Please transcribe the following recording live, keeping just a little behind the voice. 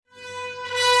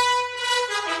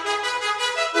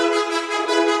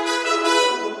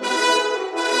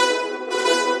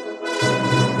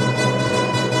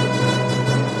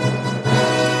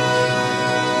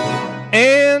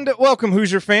Welcome,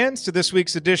 Hoosier fans, to this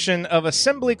week's edition of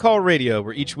Assembly Call Radio,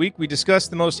 where each week we discuss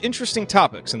the most interesting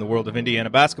topics in the world of Indiana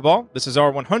basketball. This is our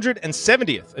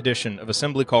 170th edition of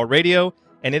Assembly Call Radio,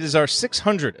 and it is our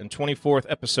 624th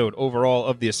episode overall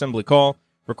of the Assembly Call,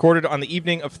 recorded on the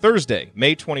evening of Thursday,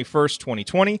 May 21st,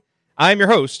 2020. I am your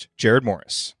host, Jared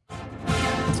Morris.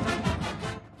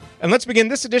 And let's begin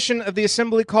this edition of the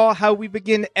Assembly Call how we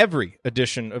begin every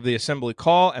edition of the Assembly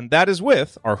Call, and that is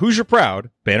with our Hoosier Proud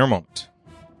banner moment.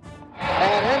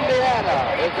 And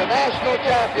Indiana is the national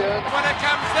champion. When it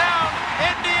comes down,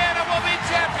 Indiana will be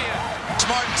champion.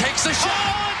 Smart takes the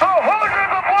shot. The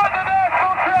Hoosiers have won the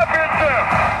national championship.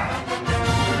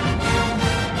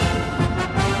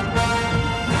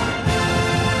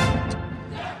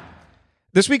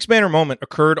 This week's banner moment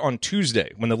occurred on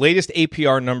Tuesday when the latest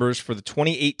APR numbers for the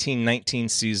 2018-19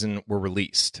 season were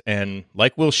released. And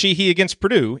like Will Sheehy against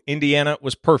Purdue, Indiana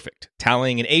was perfect,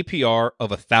 tallying an APR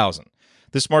of 1,000.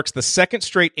 This marks the second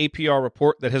straight APR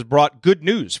report that has brought good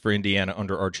news for Indiana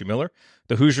under Archie Miller.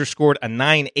 The Hoosiers scored a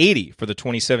 980 for the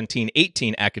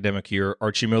 2017-18 academic year,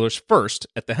 Archie Miller's first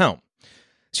at the helm.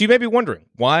 So you may be wondering,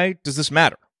 why does this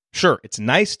matter? Sure, it's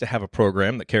nice to have a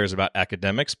program that cares about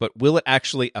academics, but will it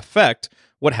actually affect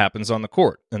what happens on the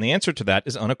court? And the answer to that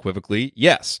is unequivocally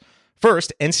yes.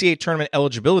 First, NCAA tournament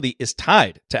eligibility is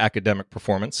tied to academic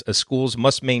performance, as schools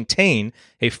must maintain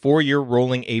a 4-year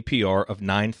rolling APR of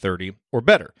 930 or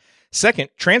better. Second,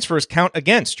 transfers count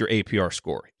against your APR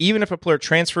score. Even if a player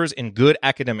transfers in good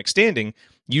academic standing,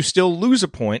 you still lose a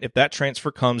point if that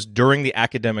transfer comes during the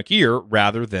academic year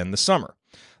rather than the summer.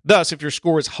 Thus, if your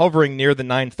score is hovering near the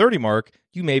 930 mark,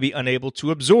 you may be unable to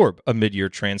absorb a mid-year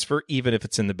transfer, even if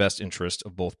it's in the best interest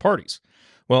of both parties.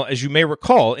 Well, as you may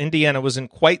recall, Indiana was in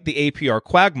quite the APR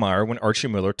quagmire when Archie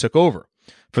Miller took over.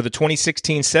 For the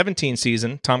 2016-17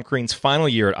 season, Tom Crean's final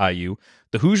year at IU,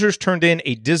 the Hoosiers turned in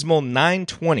a dismal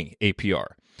 920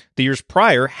 APR. The years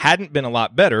prior hadn't been a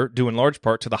lot better, due in large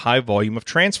part to the high volume of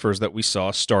transfers that we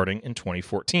saw starting in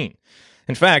 2014.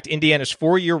 In fact, Indiana's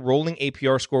 4-year rolling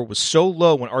APR score was so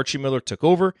low when Archie Miller took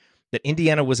over that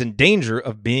Indiana was in danger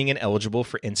of being ineligible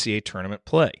for NCAA tournament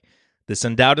play. This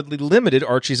undoubtedly limited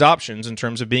Archie's options in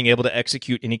terms of being able to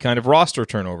execute any kind of roster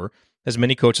turnover, as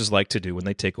many coaches like to do when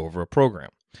they take over a program.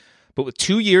 But with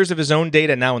 2 years of his own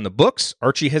data now in the books,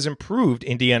 Archie has improved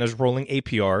Indiana's rolling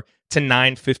APR to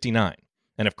 959.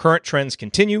 And if current trends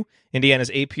continue,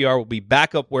 Indiana's APR will be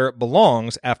back up where it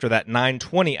belongs after that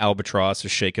 920 albatross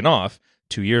is shaken off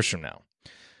 2 years from now.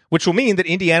 Which will mean that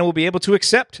Indiana will be able to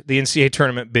accept the NCAA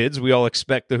tournament bids we all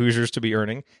expect the Hoosiers to be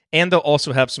earning, and they'll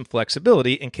also have some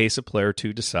flexibility in case a player or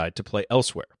two decide to play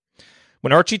elsewhere.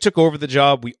 When Archie took over the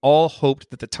job, we all hoped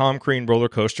that the Tom Crean roller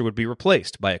coaster would be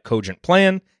replaced by a cogent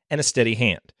plan and a steady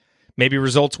hand. Maybe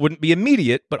results wouldn't be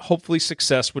immediate, but hopefully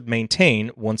success would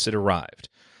maintain once it arrived.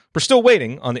 We're still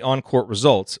waiting on the on-court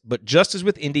results, but just as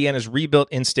with Indiana's rebuilt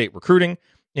in-state recruiting,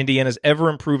 Indiana's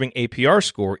ever-improving APR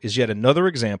score is yet another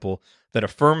example that a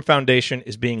firm foundation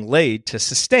is being laid to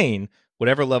sustain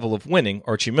whatever level of winning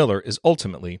Archie Miller is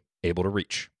ultimately able to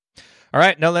reach. All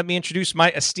right, now let me introduce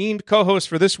my esteemed co-host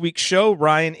for this week's show.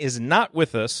 Ryan is not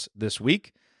with us this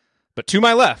week, but to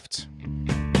my left...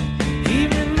 He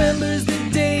remembers the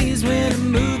days when a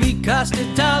movie cost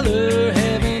 $1.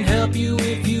 Heaven help you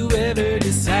if you ever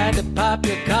decide to pop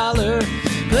your collar.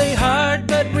 Play hard,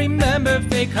 but remember,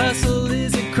 fake hustle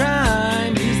is a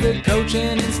crime. He's the coach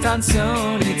and it's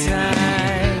Tonsoni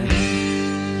time.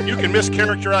 You can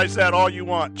mischaracterize that all you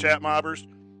want, chat mobbers.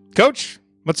 Coach,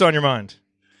 what's on your mind?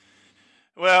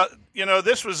 Well, you know,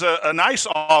 this was a nice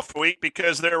off week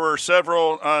because there were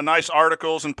several nice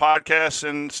articles and podcasts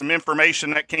and some information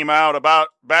that came out about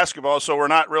basketball, so we're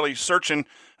not really searching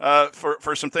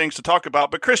for some things to talk about.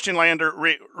 But Christian Lander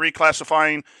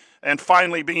reclassifying and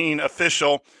finally being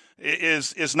official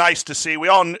is nice to see. We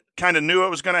all kind of knew it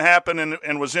was going to happen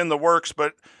and was in the works,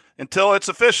 but until it's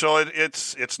official,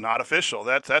 it's not official.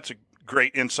 That's a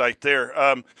great insight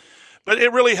there. But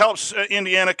it really helps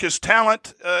Indiana because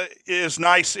talent is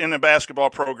nice in a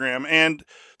basketball program. And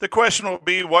the question will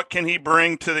be, what can he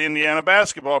bring to the Indiana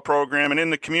basketball program? And in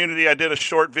the community, I did a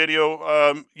short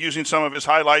video using some of his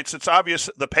highlights. It's obvious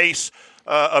the pace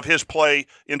of his play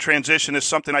in transition is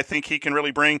something I think he can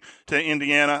really bring to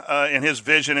Indiana and his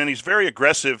vision. And he's very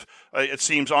aggressive, it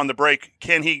seems, on the break.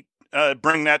 Can he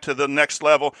bring that to the next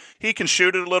level? He can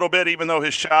shoot it a little bit, even though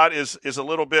his shot is a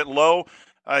little bit low.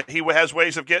 He has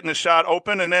ways of getting his shot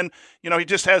open, and then, you know, he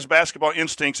just has basketball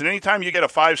instincts. And anytime you get a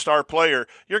five-star player,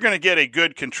 you're going to get a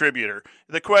good contributor.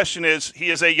 The question is, he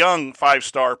is a young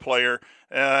five-star player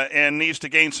and needs to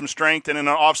gain some strength. And in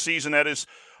an off season, that is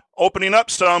opening up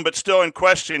some, but still in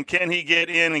question. Can he get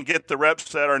in and get the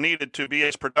reps that are needed to be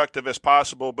as productive as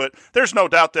possible? But there's no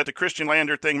doubt that the Christian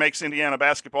Lander thing makes Indiana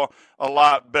basketball a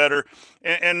lot better.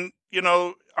 And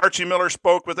Archie Miller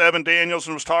spoke with Evan Daniels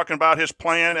and was talking about his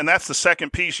plan, and that's the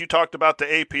second piece. You talked about the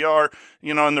APR,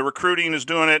 and the recruiting is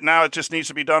doing it. Now it just needs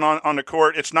to be done on the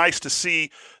court. It's nice to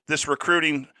see this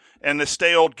recruiting and the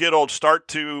stay old, get old start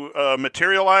to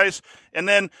materialize. And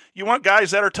then you want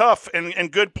guys that are tough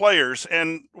and good players.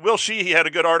 And Will Sheehy had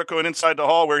a good article in Inside the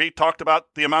Hall where he talked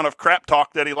about the amount of crap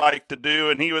talk that he liked to do,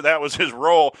 and that was his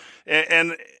role.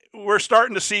 And we're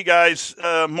starting to see guys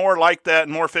more like that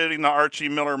and more fitting the Archie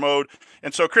Miller mode.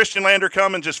 And so Christian Lander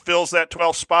coming just fills that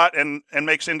 12th spot and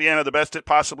makes Indiana the best it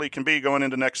possibly can be going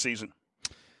into next season.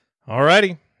 All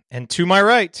righty. And to my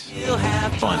right, You'll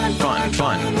have fun.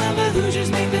 Fun. The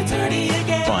Hoosiers make the tourney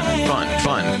again. Fun.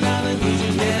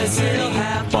 Yes, you'll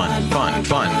have fun.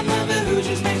 The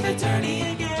Hoosiers make the tourney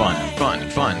again.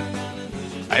 Fun.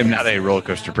 I am not a roller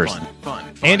coaster person.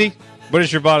 Andy, what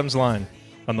is your bottoms line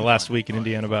on the last week in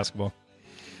Indiana basketball?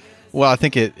 Well, I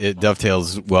think it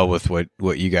dovetails well with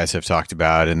what you guys have talked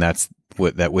about, and that's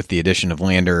with the addition of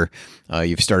Lander,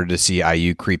 you've started to see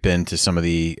IU creep into some of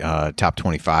the top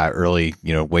 25 early,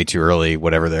 way too early,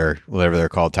 whatever they're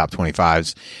called, top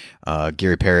 25s.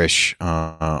 Gary Parrish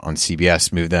on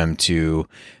CBS moved them to,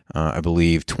 I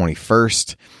believe,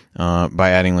 21st by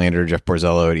adding Lander. Jeff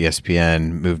Borzello at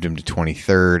ESPN moved him to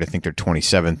 23rd. I think they're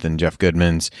 27th in Jeff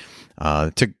Goodman's.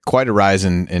 Took quite a rise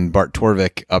in Bart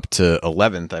Torvik up to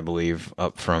 11th, I believe,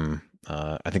 up from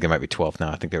I think they might be 12th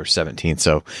now. I think they were 17th.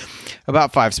 So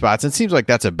about 5 spots. It seems like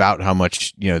that's about how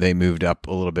much, they moved up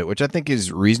a little bit, which I think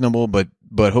is reasonable, but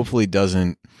hopefully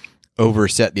doesn't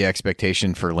overset the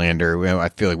expectation for Lander. I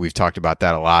feel like we've talked about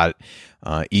that a lot.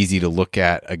 Easy to look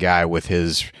at a guy with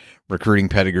his recruiting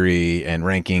pedigree and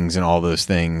rankings and all those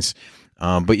things.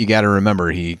 But you got to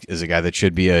remember he is a guy that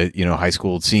should be a, high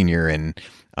school senior. And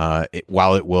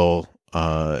while it will,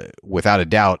 without a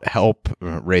doubt, help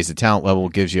raise the talent level,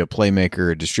 gives you a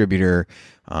playmaker, a distributor.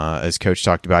 As Coach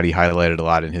talked about, he highlighted a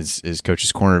lot in his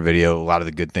Coach's Corner video, a lot of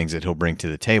the good things that he'll bring to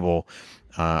the table.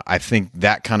 I think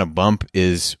that kind of bump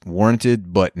is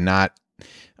warranted, but not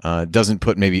doesn't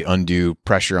put maybe undue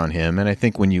pressure on him. And I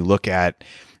think when you look at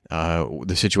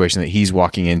the situation that he's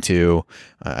walking into,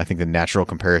 I think the natural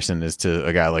comparison is to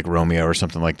a guy like Romeo or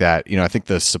something like that. I think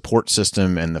the support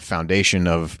system and the foundation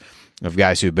of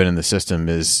guys who've been in the system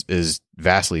is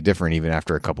vastly different even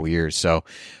after a couple years. So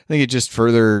I think it just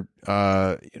further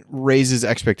raises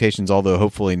expectations, although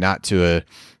hopefully not to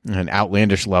an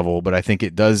outlandish level. But I think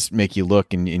it does make you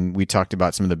look, and we talked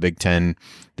about some of the Big Ten,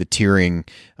 the tiering.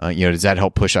 Does that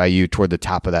help push IU toward the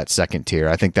top of that second tier?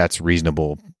 I think that's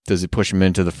reasonable. Does it push them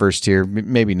into the first tier?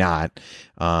 Maybe not.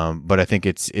 But I think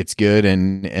it's good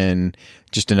and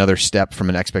just another step from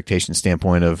an expectation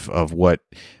standpoint of what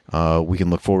we can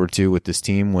look forward to with this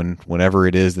team whenever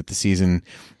it is that the season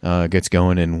gets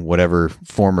going in whatever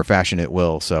form or fashion it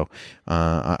will. So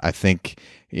I think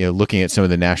looking at some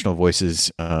of the national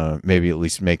voices maybe at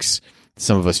least makes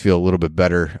some of us feel a little bit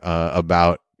better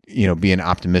about being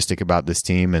optimistic about this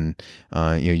team. And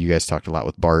you guys talked a lot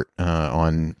with Bart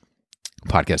on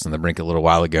podcast on the Brink a little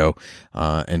while ago.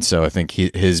 And so I think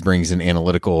his brings an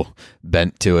analytical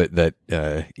bent to it that,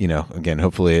 again,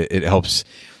 hopefully it helps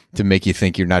to make you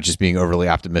think you're not just being overly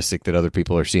optimistic, that other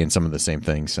people are seeing some of the same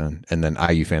things. And then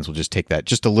IU fans will just take that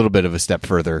just a little bit of a step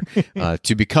further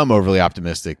to become overly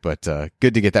optimistic, but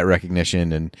good to get that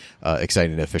recognition and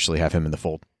excited to officially have him in the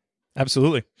fold.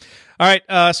 Absolutely. All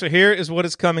right, so here is what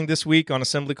is coming this week on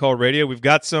Assembly Call Radio. We've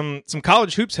got some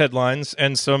college hoops headlines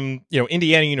and some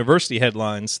Indiana University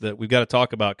headlines that we've got to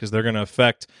talk about because they're going to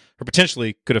affect, or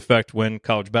potentially could affect, when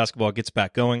college basketball gets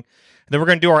back going. And then we're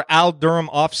going to do our Al Durham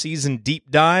offseason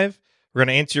deep dive. We're going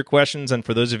to answer your questions, and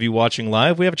for those of you watching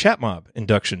live, we have a Chat Mob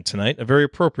induction tonight, a very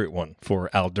appropriate one for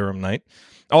Al Durham night.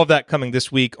 All of that coming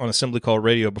this week on Assembly Call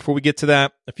Radio. Before we get to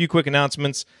that, a few quick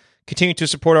announcements. Continue to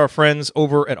support our friends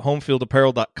over at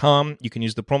homefieldapparel.com. You can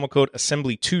use the promo code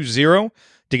assembly20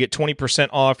 to get 20%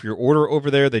 off your order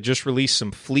over there. They just released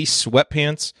some fleece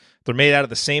sweatpants. They're made out of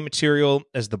the same material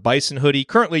as the Bison hoodie.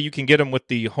 Currently, you can get them with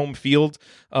the Home Field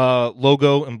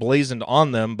logo emblazoned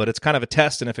on them, but it's kind of a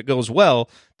test, and if it goes well,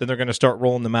 then they're going to start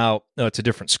rolling them out to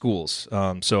different schools.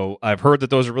 So I've heard that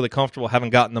those are really comfortable.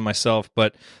 Haven't gotten them myself,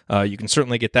 but you can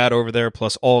certainly get that over there,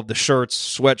 plus all of the shirts,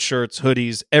 sweatshirts,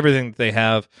 hoodies, everything that they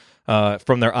have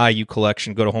from their IU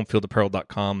collection. Go to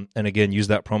homefieldapparel.com, and again, use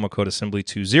that promo code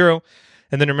assembly20.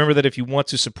 And then remember that if you want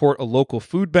to support a local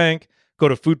food bank, go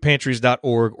to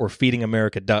foodpantries.org or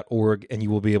feedingamerica.org, and you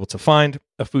will be able to find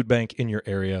a food bank in your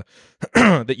area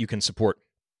that you can support.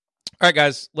 All right,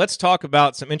 guys, let's talk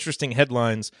about some interesting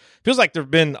headlines. Feels like there have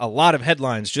been a lot of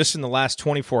headlines just in the last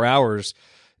 24 hours,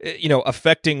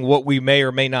 affecting what we may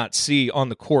or may not see on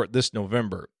the court this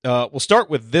November. We'll start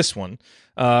with this one,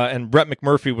 and Brett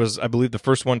McMurphy was, I believe, the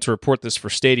first one to report this for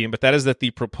Stadium, but that is that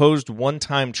the proposed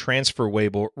one-time transfer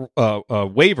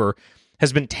waiver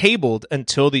has been tabled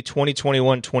until the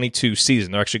 2021-22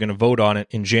 season. They're actually going to vote on it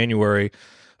in January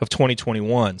of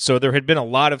 2021. So there had been a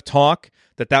lot of talk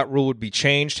that rule would be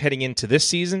changed heading into this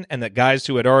season, and that guys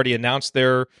who had already announced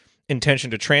their intention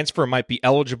to transfer might be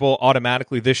eligible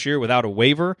automatically this year without a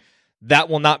waiver. That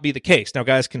will not be the case. Now,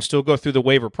 guys can still go through the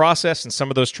waiver process, and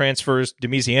some of those transfers,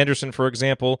 Demezy Anderson, for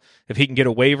example, if he can get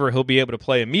a waiver, he'll be able to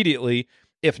play immediately.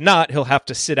 If not, he'll have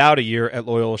to sit out a year at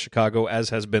Loyola Chicago, as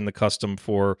has been the custom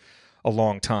for a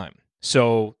long time.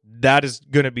 So that is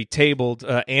going to be tabled.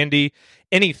 Andy,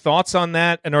 any thoughts on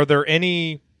that? And are there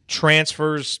any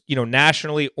transfers,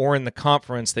 nationally or in the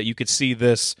conference that you could see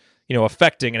this,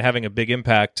 affecting and having a big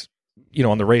impact,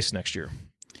 on the race next year?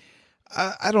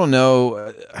 I don't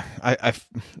know. It's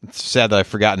sad that I've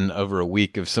forgotten over a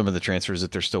week of some of the transfers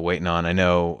that they're still waiting on. I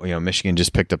know, Michigan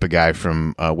just picked up a guy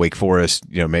from Wake Forest.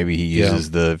 Maybe he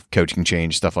uses the coaching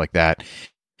change, stuff like that.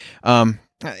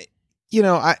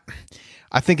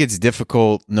 I think it's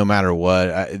difficult no matter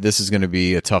what. This is going to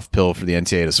be a tough pill for the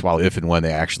NCAA to swallow if and when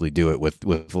they actually do it with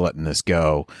letting this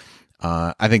go.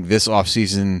 I think this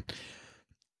offseason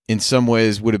in some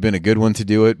ways would have been a good one to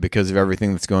do it because of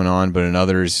everything that's going on. But in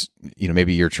others,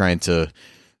 maybe you're trying to,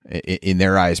 in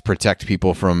their eyes, protect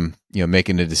people from,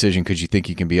 making a decision because you think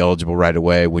you can be eligible right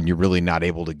away when you're really not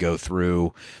able to go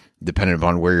through, depending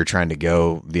upon where you're trying to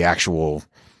go, the actual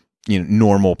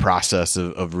normal process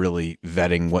of really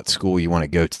vetting what school you want to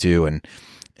go to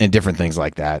and different things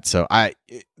like that. So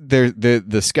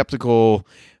the skeptical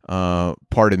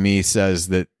part of me says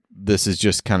that this is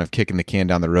just kind of kicking the can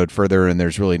down the road further, and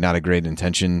there's really not a great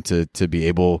intention to be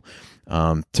able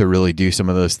to really do some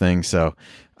of those things. So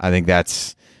I think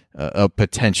that's a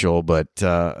potential, but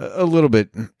a little bit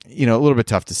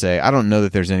tough to say. I don't know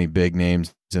that there's any big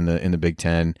names in the Big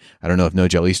Ten. I don't know if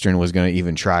No-Gel Eastern was going to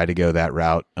even try to go that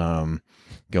route,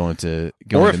 going to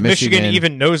Michigan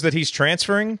even knows that he's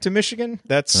transferring to Michigan.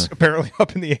 That's apparently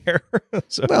up in the air.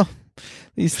 So. Well,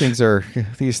 these things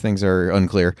are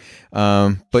unclear.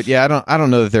 But yeah, I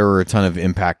don't know that there were a ton of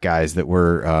impact guys that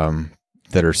were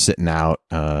that are sitting out,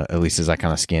 at least as I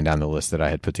kind of scanned down the list that I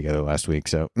had put together last week.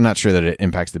 So I'm not sure that it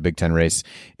impacts the Big Ten race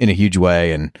in a huge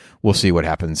way, and we'll see what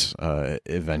happens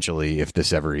eventually if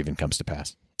this ever even comes to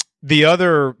pass. The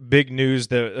other big news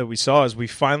that we saw is we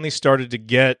finally started to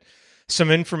get some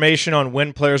information on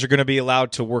when players are going to be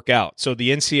allowed to work out. So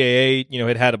the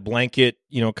NCAA, had a blanket,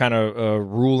 kind of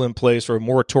rule in place or a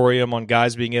moratorium on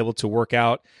guys being able to work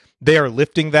out. They are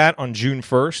lifting that on June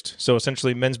 1st. So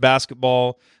essentially men's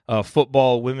basketball,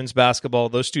 football, women's basketball,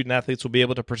 those student athletes will be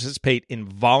able to participate in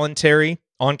voluntary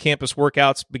on-campus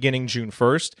workouts beginning June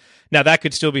 1st. Now, that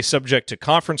could still be subject to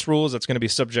conference rules. That's going to be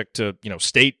subject to,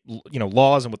 state,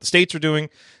 laws and what the states are doing,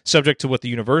 subject to what the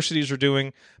universities are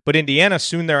doing. But Indiana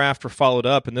soon thereafter followed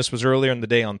up, and this was earlier in the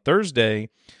day on Thursday,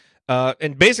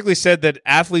 and basically said that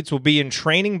athletes will be in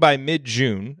training by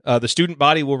mid-June. The student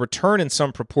body will return in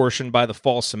some proportion by the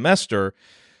fall semester.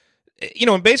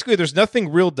 And basically there's nothing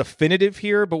real definitive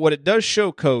here, but what it does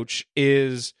show, Coach,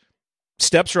 is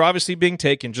steps are obviously being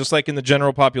taken, just like in the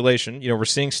general population. We're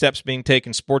seeing steps being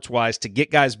taken sports-wise to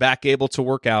get guys back able to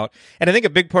work out. And I think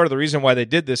a big part of the reason why they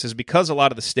did this is because a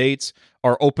lot of the states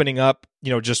are opening up,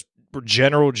 just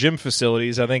general gym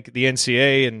facilities. I think the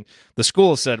NCAA and the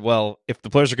school said, well, if the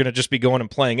players are going to just be going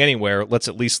and playing anywhere, let's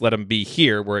at least let them be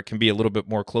here where it can be a little bit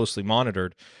more closely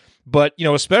monitored. But,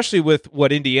 especially with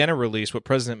what Indiana released, what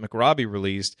President McRobbie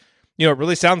released, it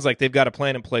really sounds like they've got a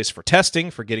plan in place for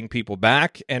testing, for getting people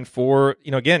back, and for,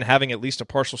 again, having at least a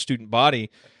partial student body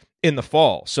in the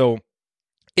fall. So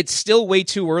it's still way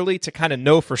too early to kind of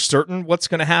know for certain what's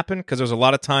going to happen because there's a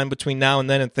lot of time between now and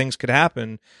then and things could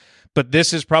happen. But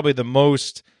this is probably the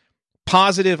most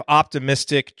positive,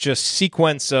 optimistic, just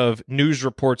sequence of news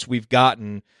reports we've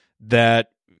gotten that,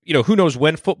 who knows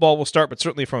when football will start, but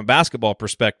certainly from a basketball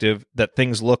perspective, that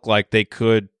things look like they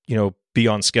could, be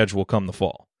on schedule come the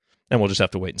fall. And we'll just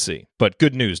have to wait and see. But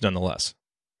good news nonetheless.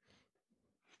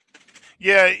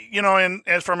 Yeah, and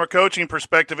as from a coaching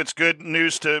perspective, it's good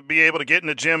news to be able to get in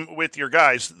the gym with your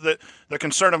guys. The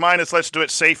concern of mine is let's do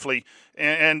it safely.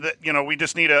 And we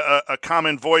just need a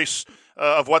common voice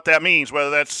of what that means, whether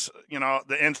that's,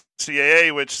 the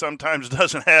NCAA, which sometimes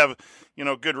doesn't have,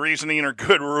 good reasoning or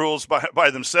good rules by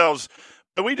themselves.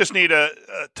 We just need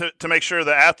to make sure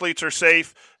the athletes are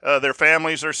safe, their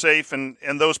families are safe, and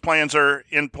those plans are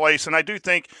in place. And I do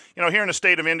think, here in the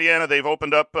state of Indiana, they've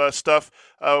opened up stuff.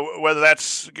 Whether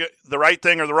that's the right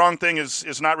thing or the wrong thing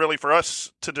is not really for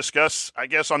us to discuss, I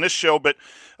guess, on this show. But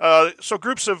so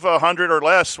groups of 100 or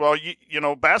less, well,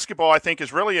 basketball, I think,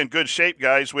 is really in good shape,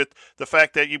 guys, with the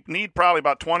fact that you need probably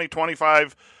about 20,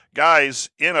 25 guys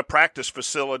in a practice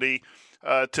facility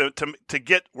to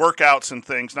get workouts and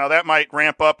things. Now that might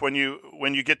ramp up when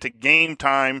you get to game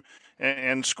time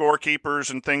and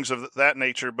scorekeepers and things of that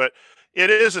nature. But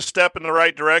it is a step in the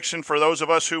right direction for those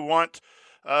of us who want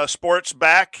sports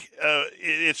back.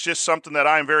 It's just something that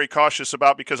I'm very cautious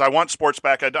about because I want sports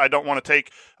back. I don't want to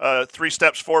take 3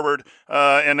 steps forward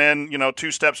and then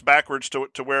 2 steps backwards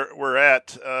to where we're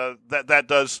at. That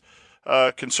does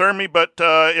concern me, but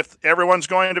if everyone's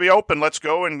going to be open, let's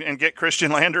go and get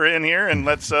Christian Lander in here, and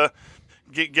let's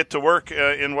get to work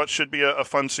in what should be a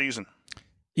fun season.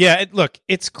 Yeah, look,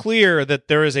 it's clear that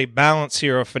there is a balance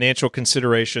here of financial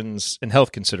considerations and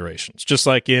health considerations, just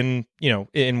like in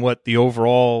what the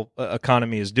overall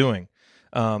economy is doing.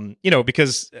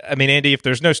 Because Andy, if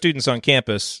there's no students on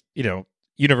campus,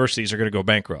 universities are going to go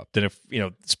bankrupt. And if,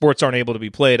 sports aren't able to be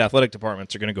played, athletic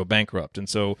departments are going to go bankrupt. And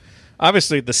so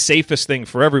obviously the safest thing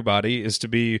for everybody is to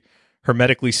be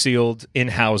hermetically sealed in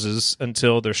houses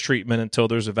until there's treatment, until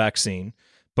there's a vaccine.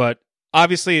 But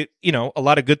obviously, a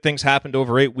lot of good things happened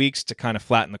over 8 weeks to kind of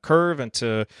flatten the curve and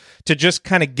to just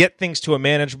kind of get things to a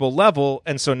manageable level.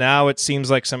 And so now it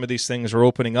seems like some of these things are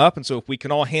opening up. And so if we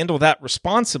can all handle that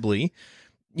responsibly,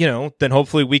 then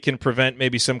hopefully we can prevent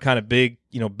maybe some kind of big,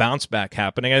 bounce back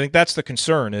happening. I think that's the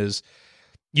concern is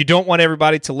you don't want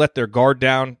everybody to let their guard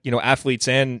down, athletes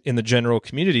and in the general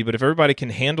community. But if everybody can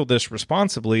handle this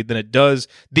responsibly, then it does.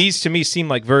 These to me seem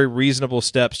like very reasonable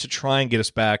steps to try and get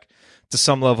us back to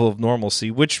some level of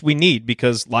normalcy, which we need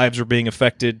because lives are being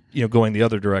affected, going the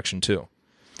other direction too.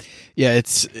 Yeah,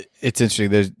 it's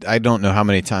interesting. I don't know how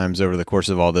many times over the course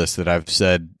of all this that I've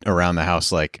said around the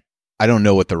house, like, I don't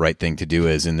know what the right thing to do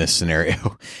is in this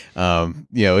scenario.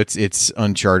 It's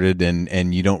uncharted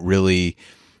and you don't really,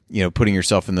 putting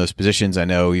yourself in those positions. I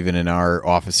know even in our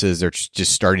offices, they're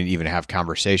just starting to even have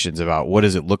conversations about what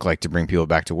does it look like to bring people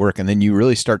back to work. And then you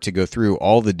really start to go through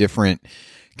all the different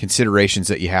considerations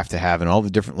that you have to have and all the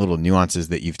different little nuances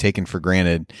that you've taken for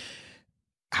granted.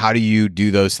 How do you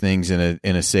do those things in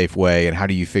a safe way? And how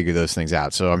do you figure those things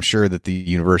out? So I'm sure that the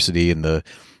university and the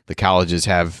colleges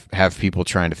have people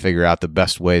trying to figure out the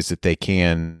best ways that they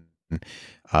can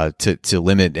to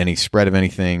limit any spread of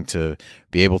anything, to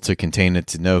be able to contain it,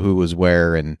 to know who was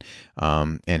where, and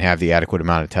have the adequate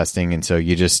amount of testing. And so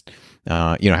you just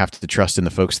have to trust in the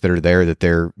folks that are there, that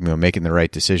they're making the right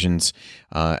decisions.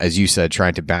 As you said,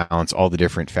 trying to balance all the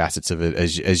different facets of it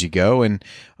as you go, and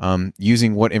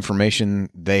using what information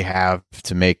they have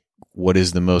to make what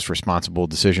is the most responsible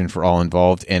decision for all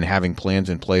involved, and having plans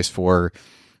in place for,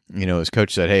 as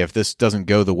Coach said, hey, if this doesn't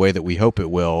go the way that we hope it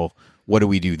will, what do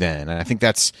we do then? And I think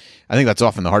that's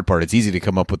often the hard part. It's easy to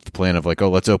come up with the plan of like, oh,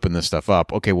 let's open this stuff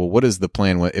up. Okay, well, what is the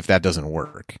plan if that doesn't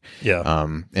work? Yeah.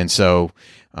 And so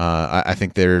I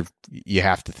think you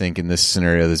have to think in this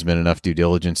scenario, there's been enough due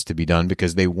diligence to be done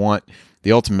because they want,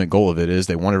 the ultimate goal of it is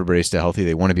they want everybody to stay healthy.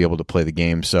 They want to be able to play the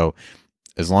game. So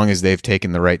as long as they've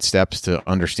taken the right steps to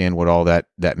understand what all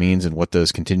that means and what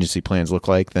those contingency plans look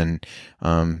like, then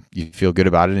you feel good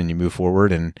about it and you move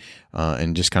forward and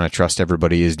just kind of trust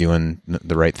everybody is doing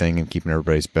the right thing and keeping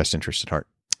everybody's best interest at heart.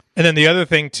 And then the other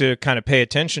thing to kind of pay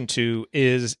attention to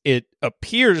is it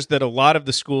appears that a lot of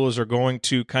the schools are going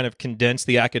to kind of condense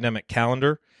the academic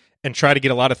calendar and try to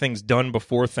get a lot of things done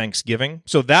before Thanksgiving.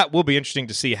 So that will be interesting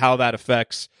to see how that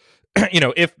affects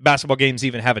if basketball games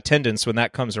even have attendance when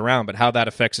that comes around, but how that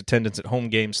affects attendance at home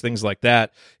games, things like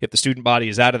that. If the student body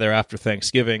is out of there after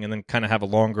Thanksgiving and then kind of have a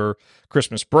longer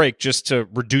Christmas break just to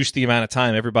reduce the amount of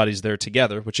time everybody's there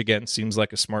together, which again seems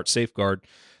like a smart safeguard.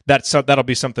 That'll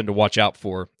be something to watch out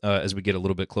for as we get a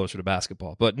little bit closer to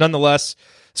basketball. But nonetheless,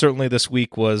 certainly this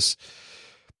week was,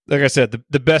 like I said,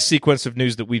 the best sequence of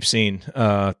news that we've seen,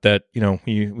 that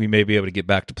we may be able to get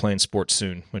back to playing sports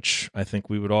soon, which I think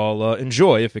we would all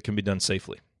enjoy if it can be done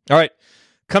safely. All right,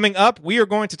 coming up, we are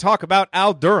going to talk about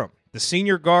Al Durham. The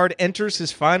senior guard enters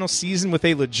his final season with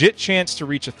a legit chance to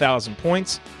reach 1,000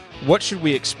 points. What should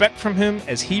we expect from him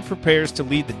as he prepares to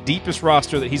lead the deepest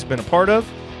roster that he's been a part of?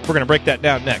 We're going to break that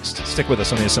down next. Stick with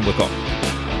us on the Assembly Call.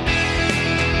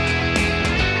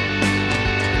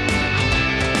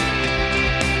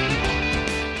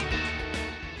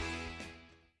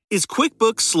 Is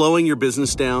QuickBooks slowing your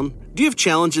business down? Do you have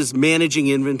challenges managing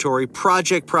inventory,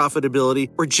 project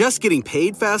profitability, or just getting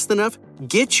paid fast enough?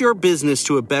 Get your business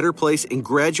to a better place and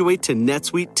graduate to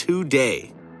NetSuite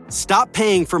today. Stop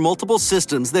paying for multiple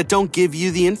systems that don't give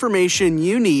you the information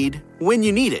you need when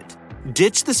you need it.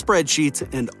 Ditch the spreadsheets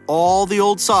and all the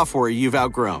old software you've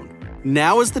outgrown.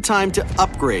 Now is the time to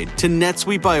upgrade to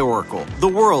NetSuite by Oracle, the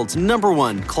world's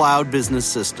 #1 cloud business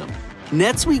system.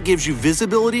 NetSuite gives you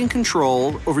visibility and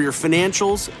control over your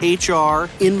financials, HR,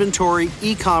 inventory,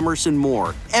 e-commerce, and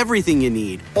more. Everything you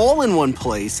need, all in one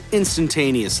place,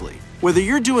 instantaneously. Whether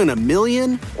you're doing $1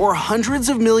 million or hundreds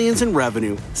of millions in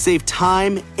revenue, save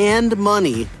time and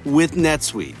money with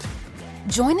NetSuite.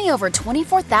 Join the over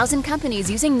 24,000 companies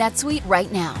using NetSuite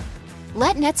right now.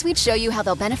 Let NetSuite show you how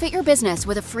they'll benefit your business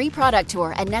with a free product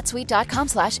tour at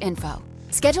netsuite.com/info.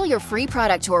 Schedule your free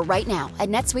product tour right now at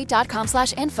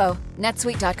netsuite.com/info,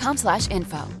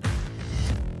 netsuite.com/info.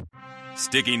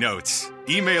 Sticky notes,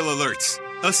 email alerts,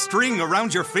 a string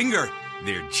around your finger.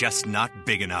 They're just not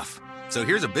big enough. So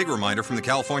here's a big reminder from the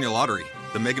California Lottery.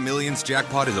 The Mega Millions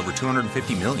jackpot is over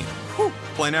 $250 million. Whew.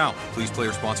 Play now. Please play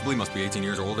responsibly. Must be 18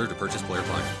 years or older to purchase player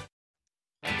plan.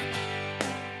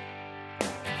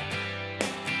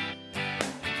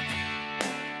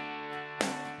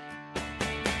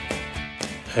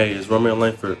 Hey, it's Romeo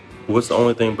Langford. What's the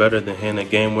only thing better than handing a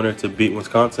game winner to beat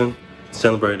Wisconsin?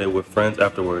 Celebrate it with friends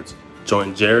afterwards.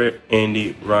 Join Jared,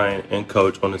 Andy, Ryan, and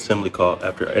Coach on Assembly Call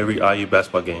after every IU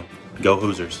basketball game. Go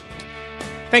Hoosiers.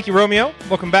 Thank you, Romeo.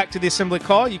 Welcome back to the Assembly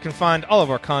Call. You can find all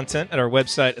of our content at our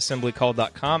website,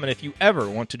 assemblycall.com. And if you ever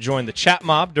want to join the chat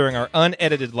mob during our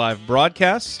unedited live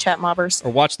broadcasts, chat mobbers,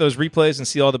 or watch those replays and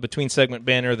see all the between segment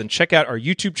banner, then check out our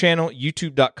YouTube channel,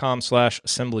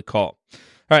 youtube.com/assemblycall. All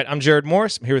right, I'm Jared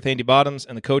Morris. I'm here with Andy Bottoms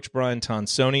and the coach, Brian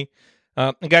Tonsoni.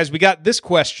 And guys, we got this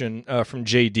question from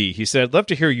JD. He said, I'd love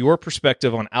to hear your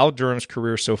perspective on Al Durham's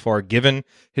career so far, given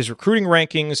his recruiting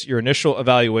rankings, your initial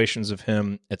evaluations of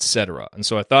him, etc. And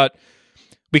so I thought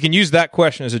we can use that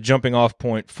question as a jumping off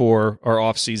point for our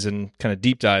offseason kind of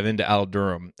deep dive into Al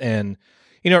Durham. And,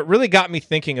 you know, it really got me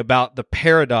thinking about the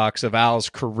paradox of Al's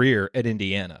career at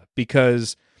Indiana,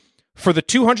 because for the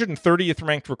 230th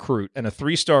ranked recruit and a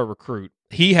 3-star recruit,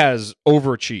 he has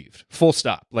overachieved, full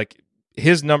stop. Like,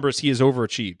 his numbers, he has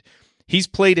overachieved. He's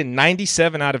played in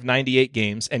 97 out of 98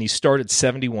 games, and he started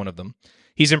 71 of them.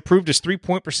 He's improved his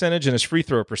three-point percentage and his free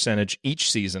throw percentage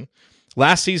each season.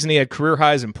 Last season, he had career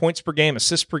highs in points per game,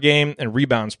 assists per game, and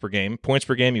rebounds per game. Points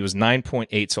per game, he was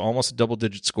 9.8, so almost a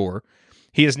double-digit scorer.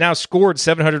 He has now scored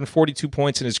 742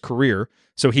 points in his career,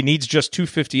 so he needs just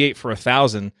 258 for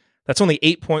 1,000. That's only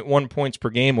 8.1 points per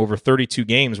game over 32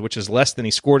 games, which is less than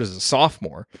he scored as a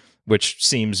sophomore, which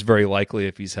seems very likely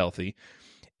if he's healthy.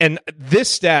 And this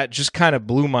stat just kind of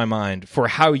blew my mind for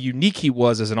how unique he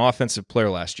was as an offensive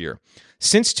player last year.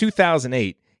 Since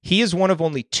 2008, he is one of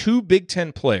only 2 Big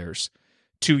Ten players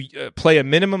to play a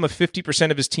minimum of 50%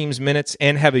 of his team's minutes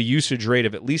and have a usage rate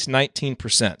of at least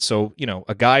 19%. So, you know,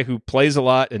 a guy who plays a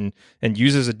lot and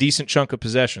uses a decent chunk of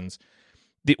possessions.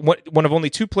 One of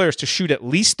only 2 players to shoot at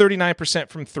least 39%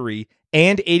 from 3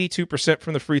 and 82%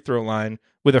 from the free throw line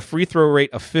with a free throw rate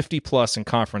of 50+ in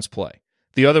conference play.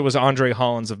 The other was Andre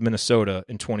Hollins of Minnesota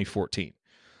in 2014.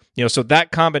 You know, so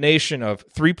that combination of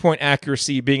 3-point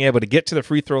accuracy, being able to get to the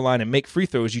free throw line and make free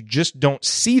throws, you just don't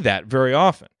see that very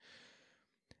often.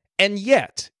 And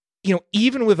yet, you know,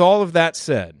 even with all of that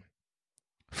said,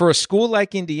 for a school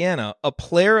like Indiana, a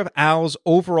player of Al's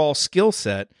overall skill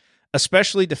set,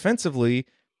 especially defensively,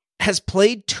 has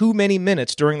played too many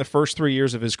minutes during the first 3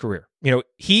 years of his career. You know,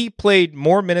 he played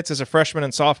more minutes as a freshman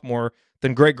and sophomore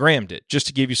than Greg Graham did, just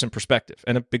to give you some perspective.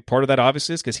 And a big part of that,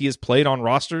 obviously, is because he has played on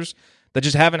rosters that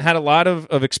just haven't had a lot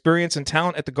of experience and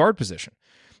talent at the guard position.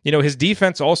 You know, his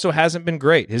defense also hasn't been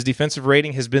great. His defensive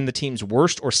rating has been the team's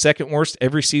worst or second worst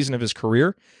every season of his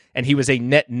career, and he was a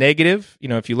net negative, you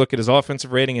know, if you look at his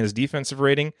offensive rating and his defensive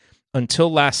rating,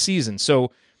 until last season.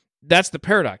 So that's the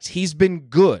paradox. He's been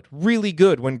good, really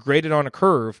good, when graded on a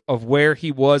curve of where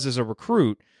he was as a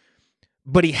recruit,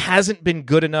 but he hasn't been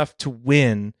good enough to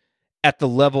win at the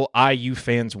level IU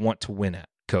fans want to win at,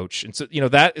 Coach. And so, you know,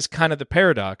 that is kind of the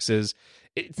paradox, is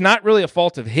it's not really a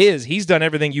fault of his. He's done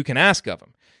everything you can ask of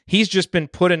him. He's just been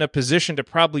put in a position to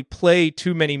probably play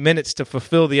too many minutes to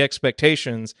fulfill the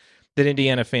expectations that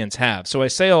Indiana fans have. So I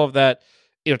say all of that,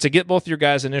 you know, to get both your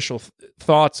guys' initial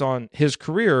thoughts on his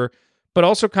career, but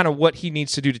also kind of what he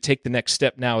needs to do to take the next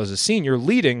step now as a senior,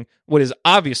 leading what is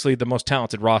obviously the most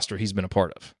talented roster he's been a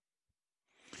part of.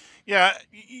 Yeah,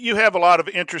 you have a lot of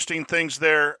interesting things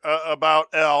there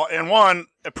about Al. And one,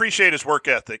 appreciate his work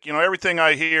ethic. Everything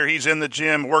I hear, he's in the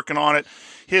gym working on it.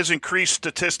 His increased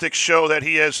statistics show that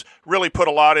he has really put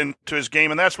a lot into his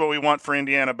game, and that's what we want for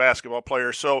Indiana basketball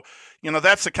players. So,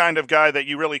 that's the kind of guy that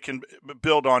you really can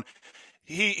build on.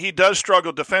 He does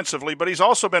struggle defensively, but he's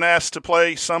also been asked to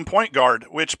play some point guard,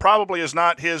 which probably is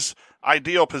not his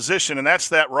ideal position, and that's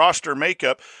that roster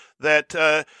makeup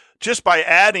that just by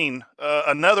adding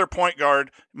another point guard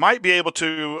might be able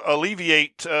to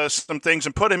alleviate some things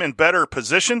and put him in better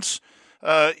positions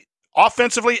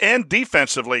offensively and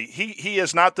defensively. He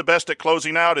is not the best at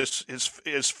closing out.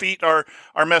 His feet are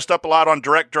messed up a lot on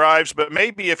direct drives, but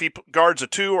maybe if he guards a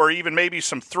 2 or even maybe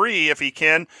some 3 if he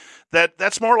can,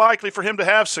 that's more likely for him to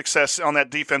have success on that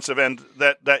defensive end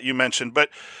that you mentioned. But,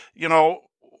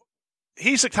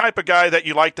 he's the type of guy that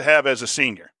you like to have as a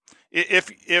senior.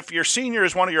 If your senior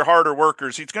is one of your harder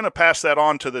workers, he's going to pass that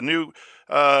on to the new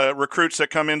recruits that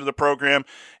come into the program.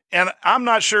 And I'm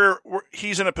not sure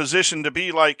he's in a position to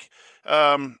be like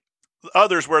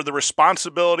others where the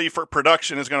responsibility for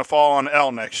production is going to fall on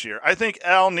Al next year. I think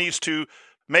Al needs to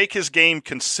make his game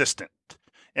consistent.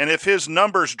 And if his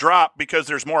numbers drop because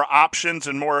there's more options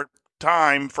and more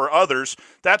time for others,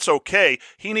 that's okay.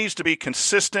 He needs to be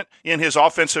consistent in his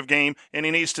offensive game, and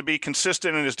he needs to be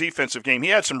consistent in his defensive game. He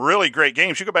had some really great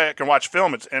games. You go back and watch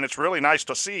film, and it's really nice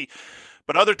to see.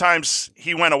 But other times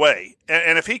he went away.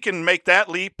 And if he can make that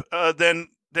leap, then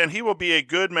he will be a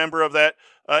good member of that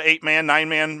 8-man,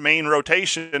 9-man main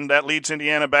rotation that leads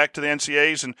Indiana back to the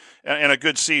NCAAs and a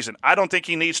good season. I don't think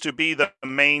he needs to be the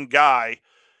main guy.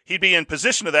 He'd be in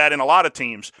position of that in a lot of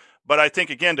teams. But I think,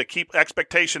 again, to keep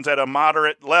expectations at a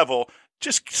moderate level,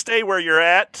 just stay where you're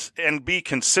at and be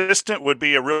consistent would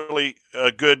be a really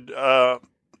good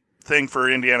thing for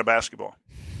Indiana basketball.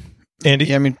 Andy?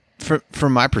 Yeah, I mean,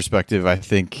 from my perspective, I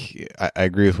think I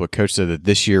agree with what Coach said, that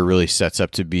this year really sets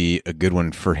up to be a good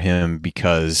one for him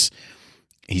because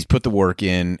he's put the work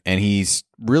in and he's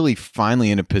really finally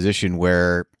in a position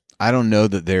where I don't know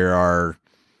that there are,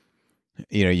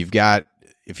 you've got,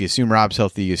 if you assume Rob's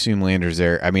healthy, you assume Lander's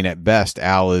there. I mean, at best,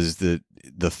 Al is the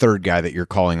third guy that you're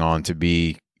calling on to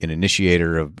be an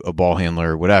initiator, a ball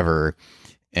handler, whatever.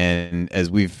 And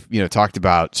as we've talked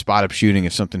about, spot up shooting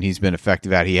is something he's been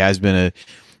effective at. He has been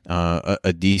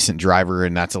a decent driver,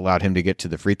 and that's allowed him to get to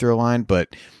the free throw line.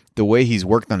 But the way he's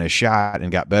worked on his shot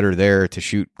and got better there to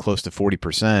shoot close to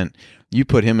 40%, you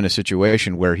put him in a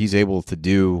situation where he's able to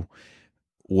do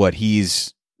what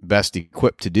he's best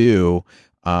equipped to do.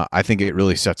 I think it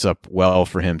really sets up well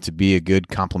for him to be a good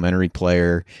complementary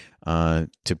player,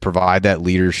 to provide that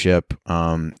leadership.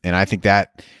 And I think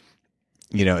that,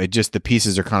 it just, the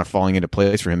pieces are kind of falling into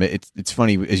place for him. It's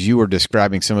funny, as you were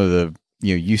describing some of the,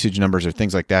 usage numbers or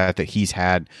things like that he's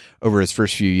had over his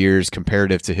first few years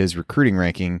comparative to his recruiting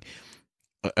ranking.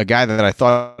 A guy that I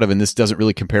thought of, and this doesn't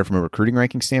really compare from a recruiting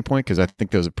ranking standpoint, because I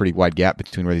think there was a pretty wide gap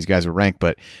between where these guys were ranked.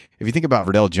 But if you think about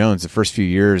Verdell Jones, the first few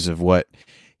years of what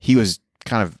he was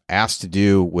kind of asked to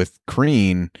do with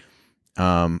Crean,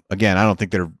 again, I don't think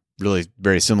they're really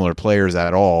very similar players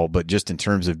at all, but just in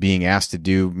terms of being asked to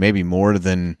do maybe more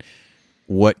than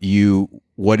what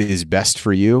is best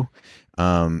for you,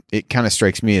 it kind of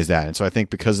strikes me as that. And so I think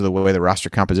because of the way the roster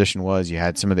composition was, you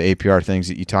had some of the APR things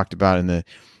that you talked about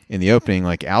in the opening,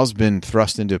 like Al's been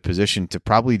thrust into a position to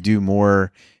probably do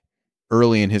more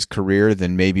early in his career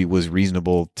than maybe was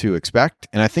reasonable to expect.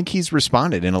 And I think he's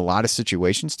responded in a lot of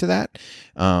situations to that.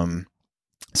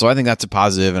 So I think that's a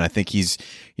positive. And I think he's,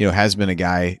 has been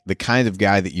the kind of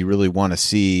guy that you really want to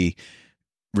see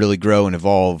really grow and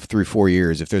evolve through 4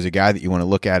 years. If there's a guy that you want to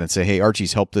look at and say, hey,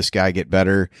 Archie's helped this guy get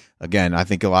better. Again, I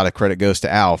think a lot of credit goes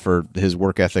to Al for his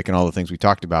work ethic and all the things we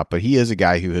talked about, but he is a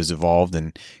guy who has evolved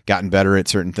and gotten better at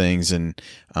certain things. And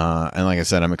like I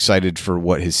said, I'm excited for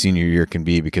what his senior year can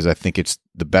be, because I think it's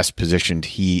the best positioned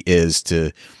he is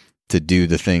to do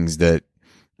the things that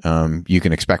you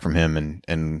can expect from him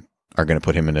and are going to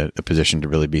put him in a position to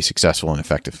really be successful and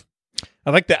effective. I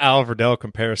like the Al Verdell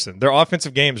comparison. Their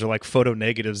offensive games are like photo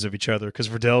negatives of each other, because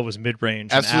Verdell was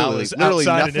mid-range and Al is literally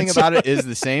outside nothing and inside. about it is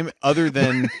the same, other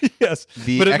than yes,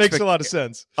 but it makes a lot of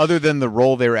sense. Other than the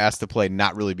role they were asked to play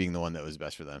not really being the one that was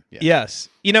best for them. Yeah. Yes,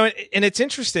 and it's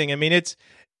interesting. I mean, it's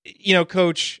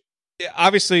Coach.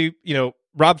 Obviously,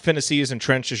 Rob Finney is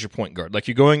entrenched as your point guard. Like,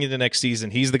 you're going into next season,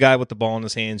 he's the guy with the ball in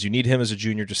his hands. You need him as a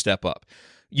junior to step up.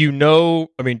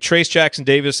 Trace Jackson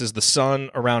Davis is the sun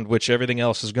around which everything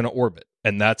else is going to orbit,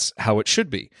 and that's how it should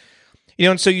be.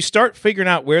 And so you start figuring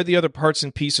out where the other parts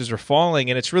and pieces are falling,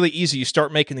 and it's really easy. You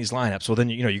start making these lineups. Well, then,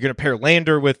 you're going to pair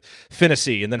Lander with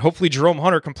Finney, and then hopefully Jerome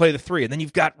Hunter can play the 3, and then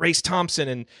you've got Race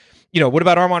Thompson, what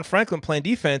about Armand Franklin playing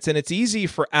defense? And it's easy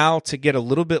for Al to get a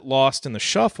little bit lost in the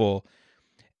shuffle.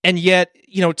 And yet,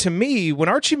 to me, when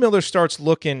Archie Miller starts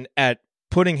looking at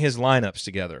putting his lineups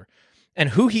together and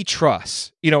who he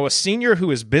trusts, a senior who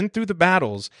has been through the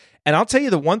battles. And I'll tell you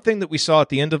the one thing that we saw at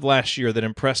the end of last year that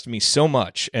impressed me so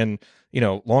much, and,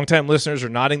 longtime listeners are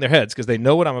nodding their heads because they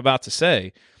know what I'm about to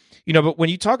say. But when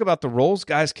you talk about the roles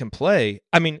guys can play,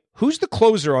 I mean, who's the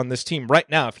closer on this team right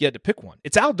now if you had to pick one?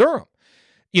 It's Al Durham.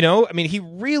 He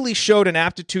really showed an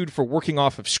aptitude for working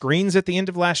off of screens at the end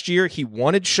of last year. He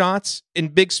wanted shots in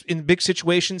big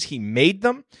situations. He made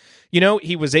them.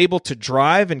 He was able to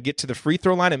drive and get to the free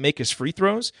throw line and make his free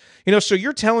throws. So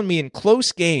you're telling me in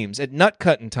close games at nut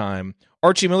cutting time,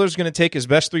 Archie Miller's going to take his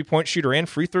best 3-point shooter and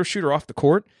free throw shooter off the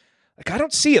court? I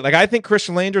don't see it. I think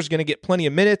Christian Lander's going to get plenty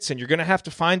of minutes, and you're going to have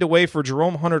to find a way for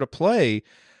Jerome Hunter to play.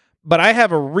 But I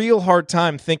have a real hard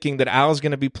time thinking that Al's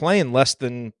going to be playing less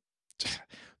than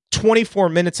 24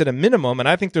 minutes at a minimum, and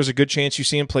I think there's a good chance you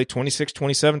see him play 26,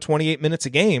 27, 28 minutes a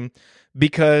game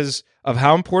because of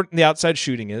how important the outside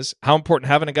shooting is, how important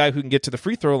having a guy who can get to the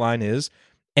free throw line is,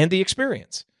 and the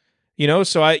experience.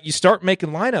 So you start making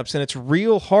lineups, and it's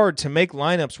real hard to make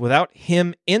lineups without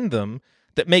him in them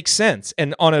that makes sense.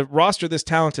 And on a roster this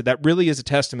talented, that really is a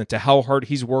testament to how hard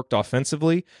he's worked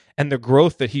offensively and the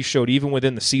growth that he showed even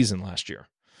within the season last year.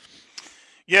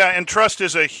 Yeah, and trust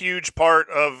is a huge part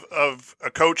of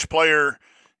a coach-player,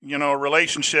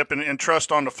 relationship and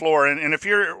trust on the floor. And if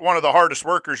you're one of the hardest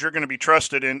workers, you're going to be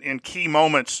trusted in key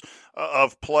moments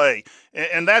of play.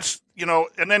 And that's,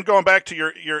 and then going back to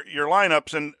your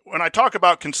lineups, and when I talk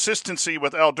about consistency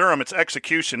with Al Durham, it's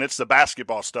execution. It's the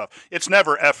basketball stuff. It's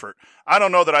never effort. I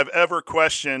don't know that I've ever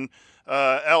questioned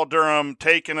Al Durham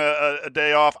taking a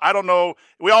day off. I don't know.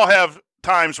 We all have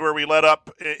times where we let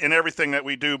up in everything that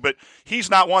we do, but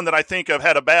he's not one that I think of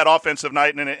had a bad offensive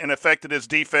night and affected his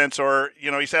defense, or,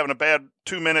 he's having a bad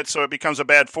 2 minutes so it becomes a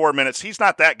bad 4 minutes. He's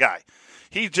not that guy.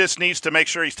 He just needs to make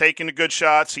sure he's taking the good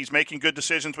shots, he's making good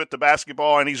decisions with the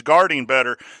basketball, and he's guarding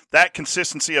better. That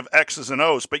consistency of X's and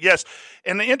O's. But yes,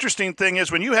 and the interesting thing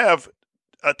is when you have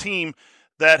a team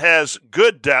that has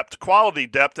good depth, quality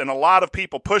depth, and a lot of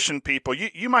people pushing people,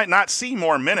 you might not see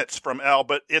more minutes from Al,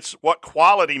 but it's what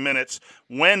quality minutes,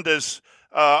 when does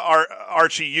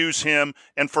Archie use him,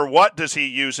 and for what does he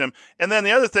use him? And then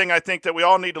the other thing I think that we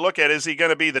all need to look at, is he going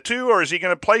to be the 2 or is he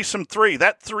going to play some 3?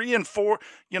 That 3 and 4,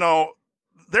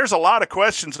 there's a lot of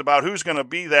questions about who's going to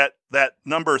be that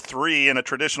number 3 in a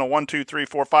traditional 1, 2, 3,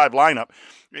 4, 5 lineup.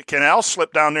 Can Al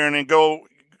slip down there and then go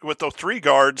with those 3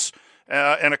 guards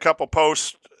and a couple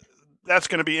posts? That's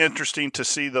going to be interesting to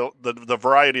see the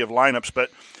variety of lineups.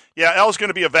 But, yeah, Al's going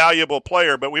to be a valuable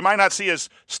player, but we might not see his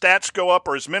stats go up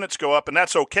or his minutes go up, and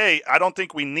that's okay. I don't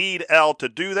think we need Al to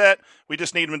do that. We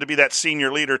just need him to be that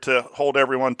senior leader to hold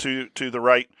everyone to the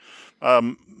right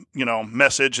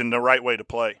message and the right way to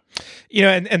play.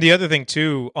 And the other thing,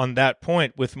 too, on that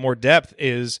point with more depth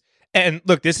is, and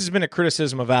look, this has been a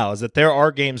criticism of Al, is that there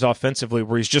are games offensively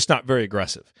where he's just not very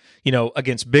aggressive,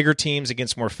 against bigger teams,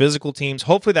 against more physical teams.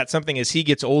 Hopefully that's something as he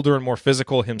gets older and more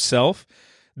physical himself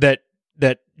that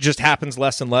just happens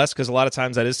less and less, because a lot of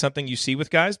times that is something you see with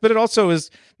guys, but it also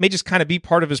may just kind of be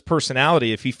part of his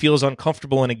personality. If he feels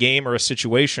uncomfortable in a game or a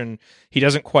situation, he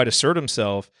doesn't quite assert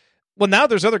himself. Well, now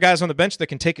there's other guys on the bench that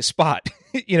can take his spot,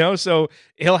 so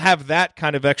he'll have that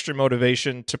kind of extra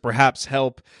motivation to perhaps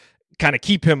help kind of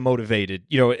keep him motivated,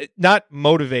 not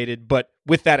motivated, but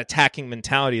with that attacking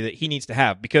mentality that he needs to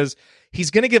have, because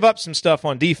he's going to give up some stuff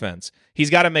on defense. He's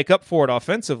got to make up for it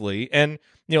offensively. And,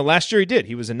 last year he did.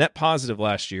 He was a net positive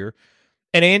last year.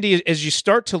 And Andy, as you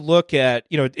start to look at,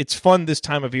 it's fun this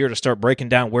time of year to start breaking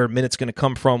down where minutes going to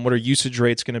come from, what are usage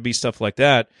rates going to be, stuff like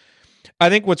that. I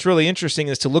think what's really interesting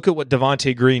is to look at what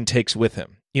Devontae Green takes with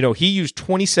him. He used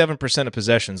 27% of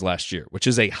possessions last year, which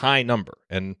is a high number,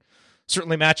 and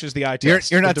certainly matches the eye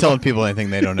test. You're not telling people anything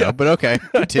they don't know, but okay,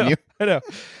 continue. I know.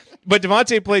 But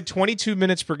Devontae played 22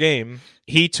 minutes per game.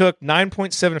 He took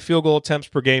 9.7 field goal attempts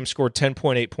per game, scored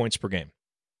 10.8 points per game.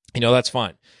 That's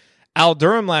fine. Al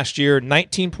Durham last year,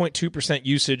 19.2%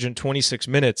 usage in 26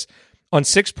 minutes. On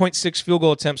 6.6 field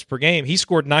goal attempts per game, he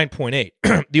scored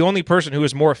 9.8. The only person who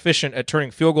was more efficient at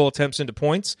turning field goal attempts into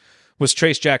points was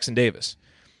Trace Jackson Davis.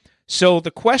 So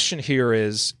the question here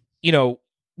is,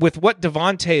 with what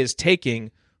Devontae is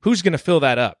taking, who's going to fill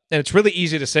that up? And it's really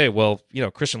easy to say, well,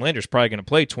 Christian Lander's probably going to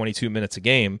play 22 minutes a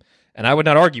game, and I would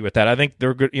not argue with that. I think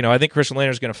they're good. I think Christian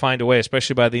Lander's going to find a way,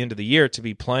 especially by the end of the year, to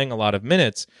be playing a lot of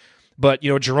minutes. But,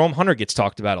 Jerome Hunter gets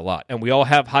talked about a lot, and we all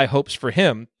have high hopes for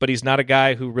him, but he's not a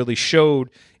guy who really showed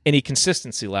any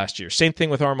consistency last year. Same thing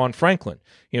with Armand Franklin.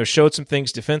 Showed some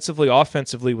things defensively,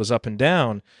 offensively was up and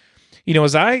down.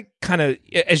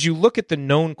 as you look at the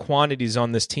known quantities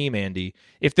on this team, Andy,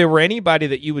 if there were anybody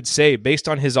that you would say, based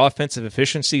on his offensive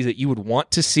efficiency, that you would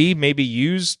want to see maybe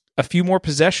use a few more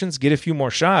possessions, get a few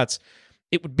more shots,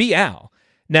 it would be Al.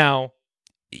 Now,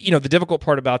 the difficult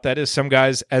part about that is some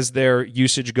guys, as their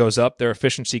usage goes up, their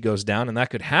efficiency goes down, and that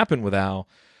could happen with Al.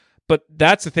 But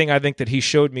that's the thing I think that he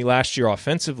showed me last year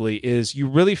offensively is you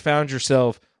really found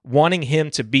yourself wanting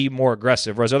him to be more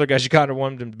aggressive, whereas other guys, you kind of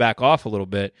wanted him to back off a little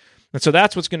bit. And so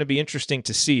that's what's going to be interesting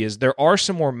to see is there are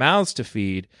some more mouths to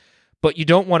feed, but you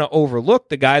don't want to overlook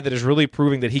the guy that is really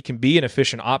proving that he can be an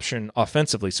efficient option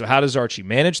offensively. So how does Archie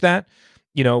manage that?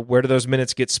 Where do those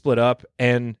minutes get split up?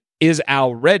 And is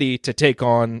Al ready to take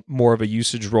on more of a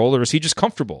usage role, or is he just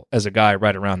comfortable as a guy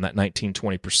right around that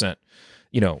 19-20%,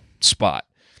 spot?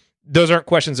 Those aren't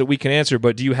questions that we can answer,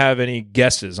 but do you have any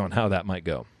guesses on how that might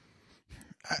go?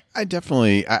 I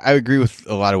definitely I agree with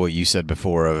a lot of what you said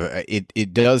before.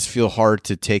 It does feel hard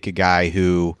to take a guy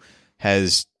who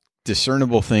has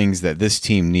discernible things that this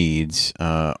team needs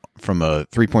from a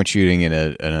 3-point shooting and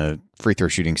a free throw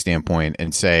shooting standpoint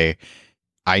and say,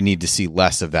 I need to see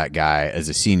less of that guy as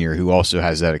a senior who also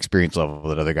has that experience level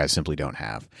that other guys simply don't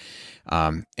have.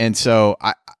 And so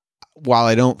while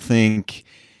I don't think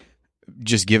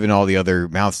just given all the other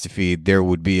mouths to feed, there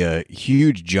would be a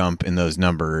huge jump in those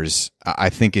numbers. I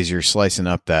think as you're slicing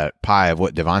up that pie of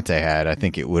what Devontae had, I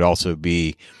think it would also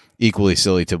be equally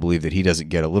silly to believe that he doesn't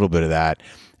get a little bit of that,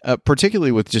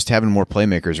 particularly with just having more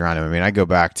playmakers around him. I mean, I go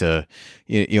back to,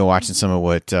 watching some of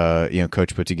what,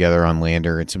 Coach put together on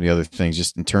Lander and some of the other things,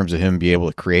 just in terms of him being able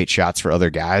to create shots for other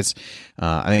guys.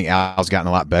 I think Al's gotten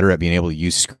a lot better at being able to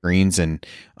use screens and,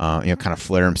 kind of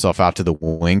flare himself out to the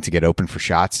wing to get open for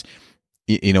shots.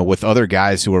 With other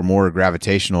guys who are more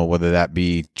gravitational, whether that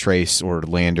be Trace or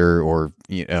Lander or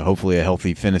hopefully a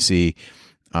healthy Finney,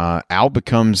 Al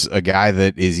becomes a guy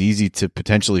that is easy to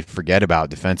potentially forget about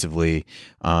defensively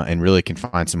and really can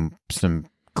find some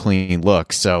clean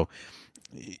looks. So,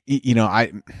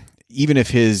 even if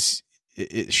his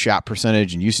shot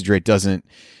percentage and usage rate doesn't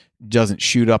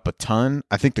shoot up a ton,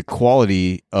 I think the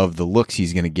quality of the looks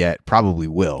he's going to get probably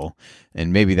will,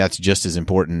 and maybe that's just as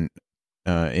important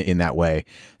in that way.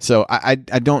 So I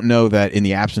don't know that in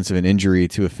the absence of an injury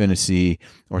to a Finney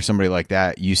or somebody like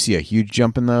that, you see a huge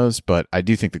jump in those, but I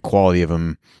do think the quality of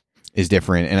them is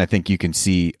different, and I think you can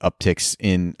see upticks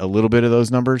in a little bit of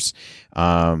those numbers.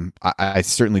 I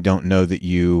certainly don't know that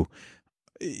you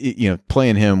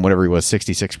playing him, whatever he was,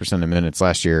 66% of minutes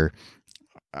last year,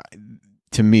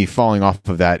 to me, falling off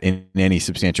of that in any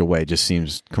substantial way just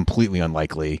seems completely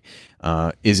unlikely.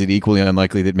 Is it equally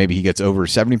unlikely that maybe he gets over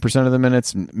 70% of the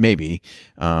minutes? Maybe.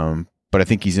 But I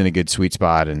think he's in a good sweet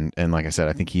spot. And like I said,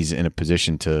 I think he's in a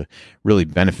position to really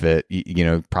benefit,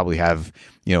 probably have,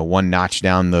 one notch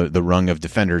down the rung of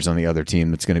defenders on the other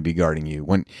team that's going to be guarding you.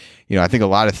 When, I think a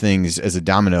lot of things as a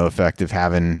domino effect of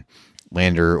having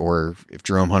Lander, or if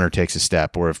Jerome Hunter takes a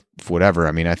step, or if whatever,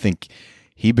 I think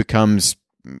he becomes,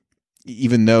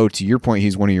 even though to your point,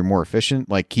 he's one of your more efficient,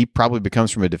 like he probably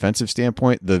becomes from a defensive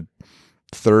standpoint, the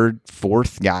third,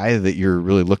 fourth guy that you're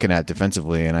really looking at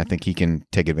defensively. And I think he can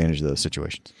take advantage of those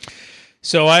situations.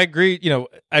 So I agree,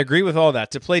 I agree with all that.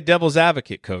 To play devil's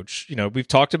advocate, Coach, we've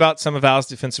talked about some of Al's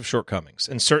defensive shortcomings.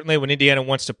 And certainly when Indiana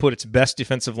wants to put its best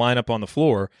defensive lineup on the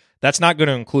floor, that's not going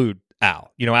to include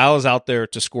Al. Al is out there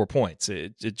to score points.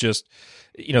 It just,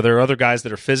 there are other guys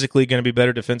that are physically going to be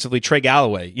better defensively. Trey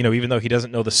Galloway, even though he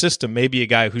doesn't know the system, may be a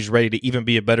guy who's ready to even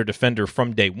be a better defender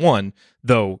from day one,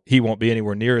 though he won't be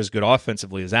anywhere near as good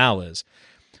offensively as Al is.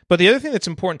 But the other thing that's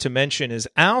important to mention is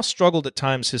Al struggled at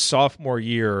times his sophomore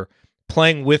year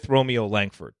playing with Romeo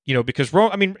Langford, because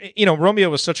Romeo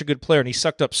was such a good player and he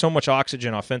sucked up so much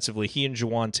oxygen offensively, he and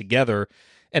Juwan together,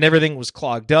 and everything was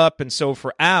clogged up. And so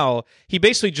for Al, he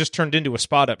basically just turned into a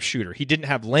spot-up shooter. He didn't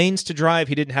have lanes to drive.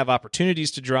 He didn't have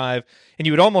opportunities to drive. And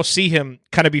you would almost see him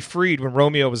kind of be freed when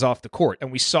Romeo was off the court.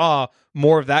 And we saw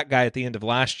more of that guy at the end of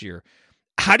last year.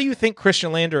 How do you think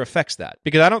Christian Lander affects that?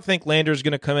 Because I don't think Lander is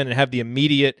going to come in and have the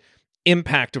immediate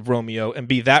impact of Romeo and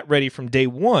be that ready from day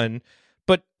one.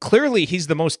 But clearly he's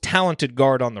the most talented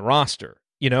guard on the roster.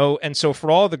 And so for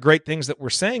all the great things that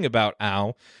we're saying about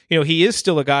Al, he is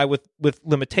still a guy with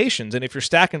limitations. And if you're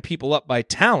stacking people up by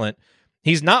talent,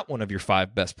 he's not one of your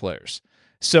 5 best players.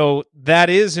 So that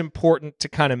is important to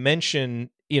kind of mention,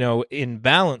 in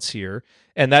balance here.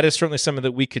 And that is certainly something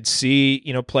that we could see,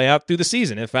 play out through the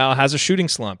season. If Al has a shooting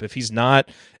slump, if he's not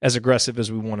as aggressive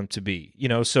as we want him to be,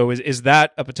 so is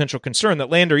that a potential concern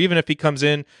that Lander, even if he comes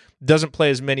in, doesn't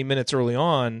play as many minutes early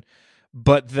on,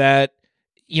 but that,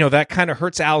 that kind of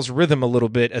hurts Al's rhythm a little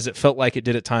bit, as it felt like it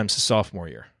did at times his sophomore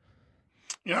year?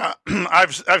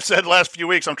 I've said the last few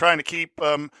weeks I'm trying to keep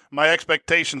my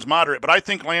expectations moderate, but I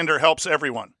think Lander helps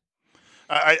everyone.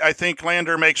 I think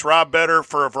Lander makes Rob better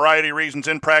for a variety of reasons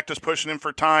in practice, pushing him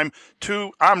for time.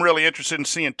 I'm really interested in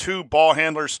seeing two ball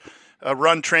handlers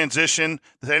run transition.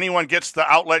 That anyone gets the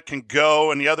outlet can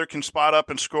go, and the other can spot up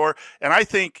and score. And I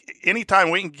think anytime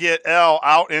we can get L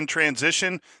out in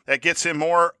transition, that gets him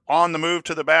more on the move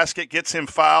to the basket, gets him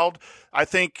fouled. I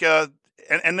think,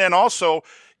 and then also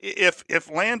if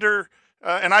Lander.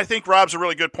 And I think Rob's a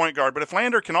really good point guard, but if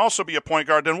Lander can also be a point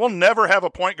guard, then we'll never have a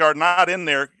point guard not in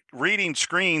there reading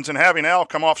screens and having Al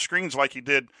come off screens like he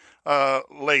did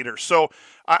later. So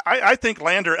I think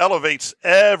Lander elevates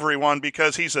everyone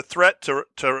because he's a threat to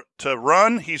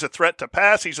run, he's a threat to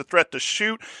pass, he's a threat to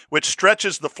shoot, which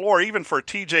stretches the floor even for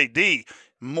TJD.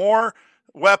 More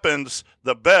weapons,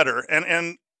 the better.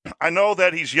 And I know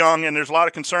that he's young, and there's a lot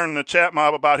of concern in the chat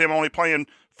mob about him only playing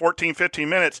 14, 15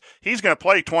 minutes. He's going to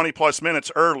play 20-plus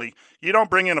minutes early. You don't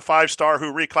bring in a five-star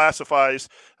who reclassifies.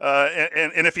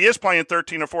 And if he is playing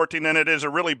 13 or 14, then it is a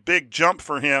really big jump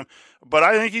for him. But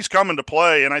I think he's coming to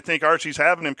play, and I think Archie's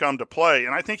having him come to play.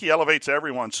 And I think he elevates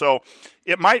everyone. So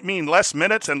it might mean less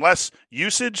minutes and less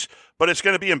usage, but it's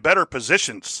going to be in better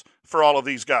positions for all of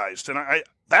these guys. And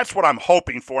that's what I'm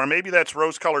hoping for. Maybe that's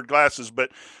rose-colored glasses,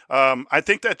 but I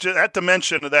think that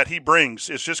dimension that he brings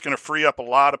is just going to free up a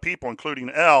lot of people, including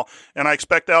L. And I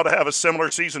expect L to have a similar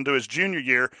season to his junior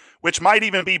year, which might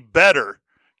even be better,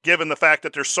 given the fact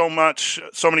that there's so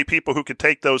many people who could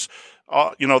take those,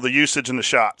 the usage and the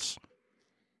shots.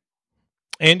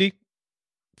 Andy,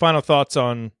 final thoughts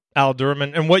on Al Durham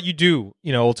and what you do,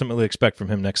 ultimately expect from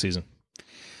him next season.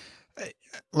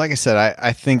 Like I said,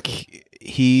 I think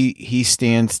he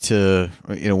stands to,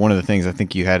 one of the things I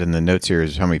think you had in the notes here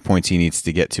is how many points he needs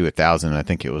to get to 1,000. I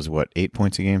think it was 8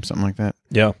 points a game, something like that.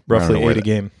 Yeah, roughly 8 a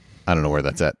game. I don't know where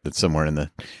that's at. That's somewhere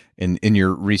in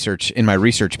your research, in my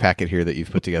research packet here that you've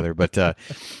put together. But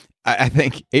I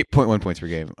think 8.1 points per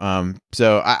game.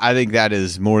 So I think that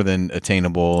is more than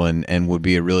attainable and would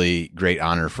be a really great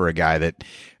honor for a guy that,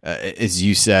 as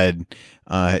you said,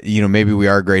 maybe we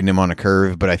are grading him on a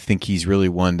curve, but I think he's really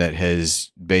one that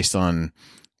has, based on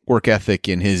work ethic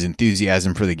and his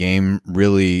enthusiasm for the game,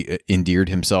 really endeared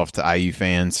himself to IU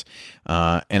fans.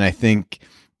 And I think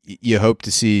you hope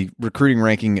to see, recruiting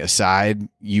ranking aside,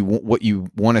 what you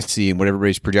want to see and what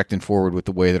everybody's projecting forward with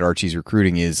the way that Archie's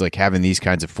recruiting is like having these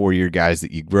kinds of 4-year guys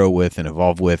that you grow with and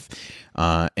evolve with.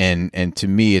 And to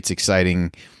me, it's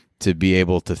exciting to be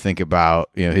able to think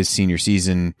about, his senior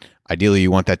season. Ideally,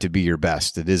 you want that to be your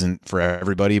best. It isn't for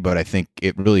everybody, but I think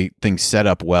things set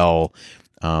up well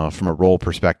from a role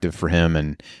perspective for him.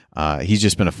 And he's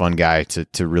just been a fun guy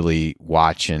to really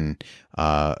watch. And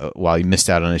while he missed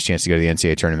out on his chance to go to the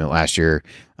NCAA tournament last year,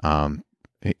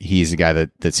 he's a guy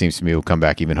that seems to me will come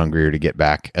back even hungrier to get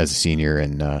back as a senior,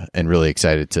 and really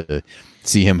excited to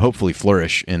see him hopefully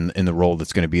flourish in the role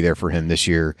that's going to be there for him this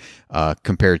year,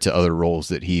 compared to other roles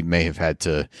that he may have had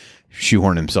to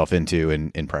shoehorn himself into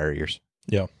in prior years.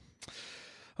 Yeah.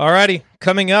 All righty.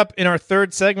 Coming up in our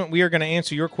third segment, we are going to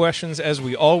answer your questions as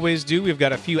we always do. We've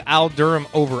got a few Al Durham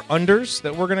over-unders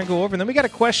that we're going to go over. And then we got a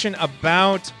question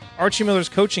about Archie Miller's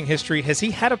coaching history. Has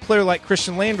he had a player like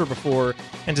Christian Lander before?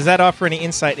 And does that offer any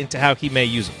insight into how he may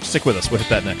use him? Stick with us. We'll hit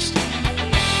that next.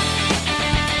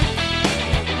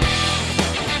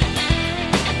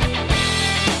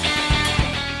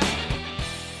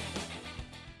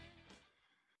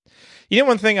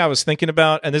 One thing I was thinking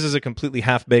about, and this is a completely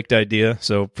half-baked idea,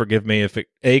 so forgive me if it,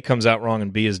 A, comes out wrong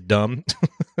and B, is dumb,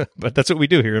 but that's what we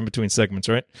do here in between segments,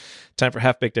 right? Time for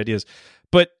half-baked ideas.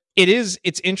 But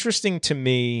it's interesting to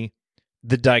me,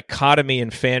 the dichotomy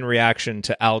in fan reaction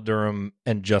to Al Durham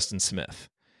and Justin Smith.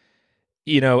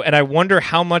 And I wonder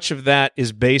how much of that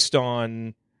is based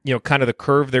on, kind of the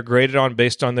curve they're graded on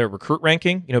based on their recruit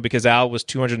ranking, because Al was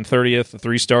 230th, a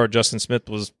 3-star, Justin Smith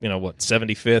was,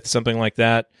 75th, something like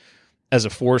that, as a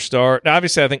 4-star. Now,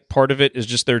 obviously, I think part of it is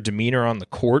just their demeanor on the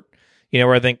court,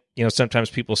 where I think, sometimes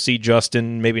people see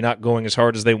Justin maybe not going as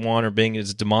hard as they want or being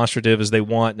as demonstrative as they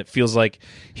want, and it feels like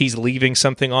he's leaving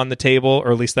something on the table,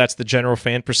 or at least that's the general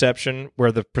fan perception,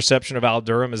 where the perception of Al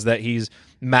Durham is that he's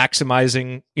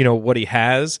maximizing, what he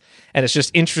has. And it's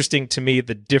just interesting to me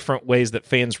the different ways that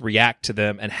fans react to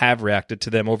them and have reacted to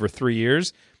them over 3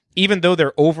 years, even though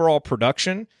their overall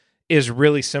production is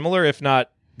really similar, if not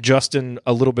Justin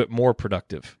a little bit more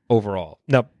productive overall.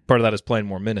 Now, part of that is playing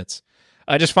more minutes.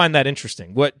 I just find that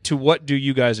interesting. What do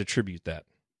you guys attribute that?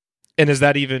 And is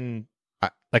that even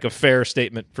like a fair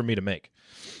statement for me to make?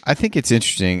 I think it's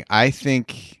interesting. I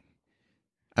think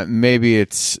maybe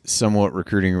it's somewhat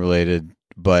recruiting related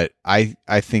but I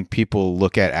think people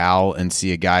look at Al and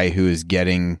see a guy who is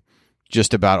getting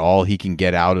just about all he can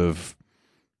get out of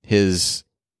his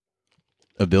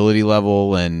ability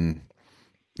level, and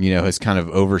has kind of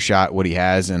overshot what he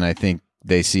has. And I think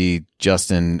they see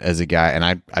Justin as a guy, and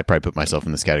I'd probably put myself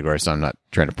in this category, so I'm not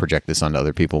trying to project this onto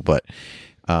other people, but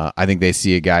I think they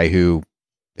see a guy who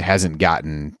hasn't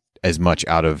gotten as much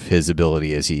out of his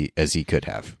ability as he could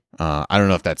have. I don't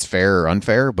know if that's fair or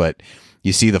unfair, but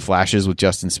you see the flashes with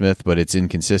Justin Smith, but it's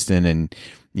inconsistent. And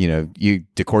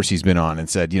DeCourcy's been on and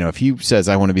said, if he says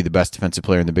I want to be the best defensive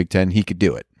player in the Big Ten, he could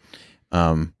do it.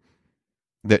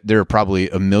 There are probably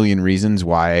a million reasons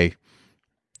why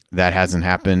that hasn't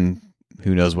happened.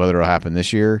 Who knows whether it'll happen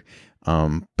this year?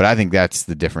 But I think that's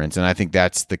the difference, and I think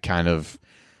that's the kind of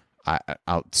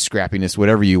scrappiness,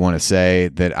 whatever you want to say,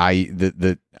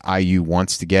 that IU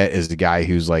wants to get is the guy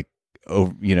who's like,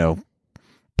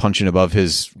 punching above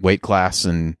his weight class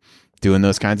and doing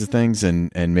those kinds of things,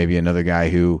 and maybe another guy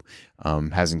who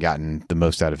hasn't gotten the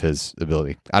most out of his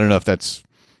ability. I don't know if that's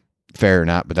fair or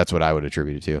not, but that's what I would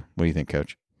attribute it to. What do you think,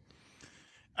 Coach?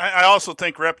 I also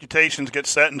think reputations get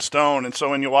set in stone, and so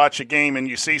when you watch a game and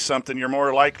you see something, you're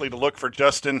more likely to look for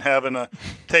Justin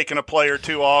taking a play or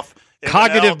two off.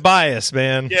 Cognitive bias,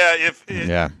 man.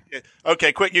 Yeah.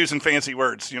 Okay, quit using fancy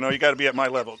words. You got to be at my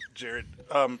level, Jared.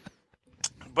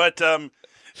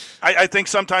 I think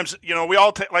sometimes, we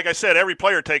all like I said, every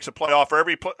player takes a play off, or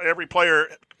every player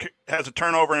has a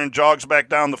turnover and jogs back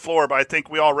down the floor. But I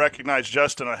think we all recognize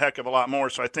Justin a heck of a lot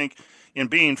more. So I think in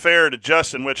being fair to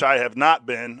Justin, which I have not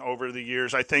been over the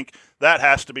years, I think that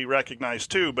has to be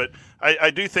recognized too. But I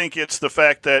do think it's the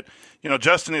fact that,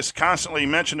 Justin is constantly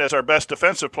mentioned as our best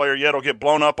defensive player, yet he'll get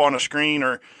blown up on a screen,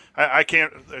 or I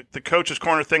can't. The coach's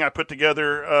corner thing I put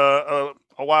together a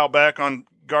while back on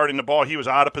guarding the ball, he was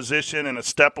out of position and a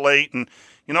step late. And,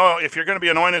 if you're going to be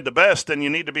anointed the best, then you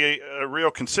need to be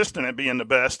real consistent at being the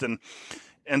best. And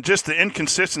just the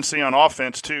inconsistency on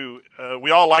offense, too.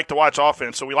 We all like to watch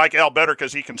offense, so we like Al better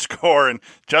because he can score, and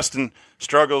Justin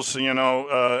struggles,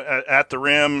 at the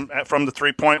rim from the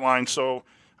three-point line. So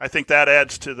I think that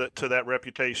adds to that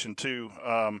reputation, too.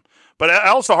 But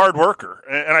Al's a hard worker,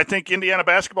 and I think Indiana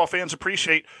basketball fans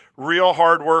appreciate real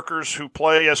hard workers who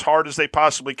play as hard as they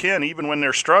possibly can, even when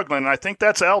they're struggling. And I think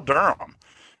that's Al Durham.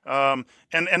 And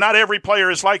not every player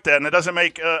is like that, and it doesn't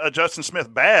make Justin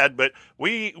Smith bad, but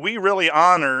we really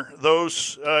honor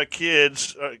those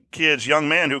kids, young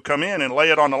men who come in and lay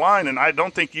it on the line, and I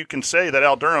don't think you can say that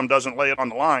Al Durham doesn't lay it on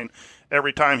the line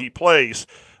every time he plays,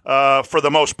 for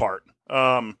the most part.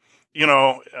 I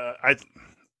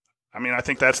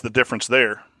think that's the difference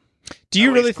there. Do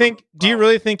you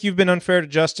really think you've been unfair to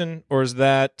Justin, or is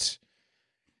that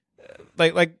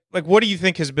like what do you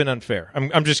think has been unfair?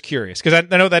 I'm just curious, because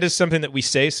I know that is something that we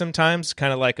say sometimes,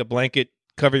 kind of like a blanket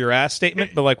cover your ass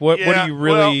statement. But what do you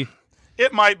really? Well,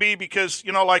 it might be because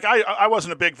I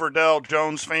wasn't a big Verdell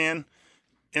Jones fan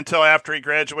until after he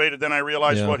graduated. Then I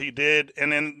realized what he did,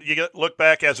 and then you look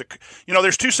back as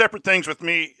there's two separate things with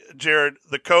me, Jared: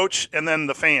 the coach and then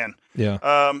the fan.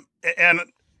 Yeah. And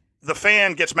the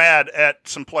fan gets mad at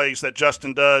some plays that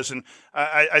Justin does, and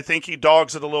I think he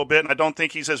dogs it a little bit, and I don't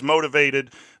think he's as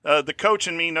motivated. The coach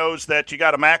in me knows that you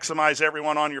got to maximize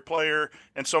everyone on your player,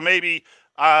 and so maybe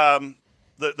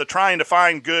the trying to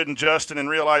find good in Justin and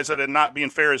realize that it not being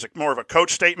fair is more of a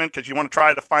coach statement, because you want to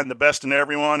try to find the best in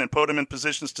everyone and put them in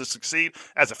positions to succeed.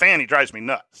 As a fan, he drives me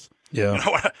nuts. Yeah.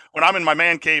 When I'm in my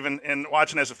man cave and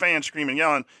watching as a fan, screaming,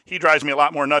 yelling, he drives me a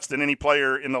lot more nuts than any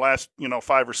player in the last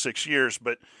 5 or 6 years.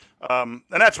 But and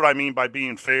that's what I mean by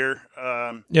being fair.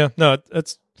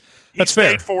 That's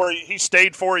fair. He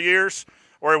stayed 4 years,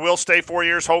 or he will stay 4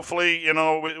 years, hopefully.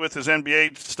 With his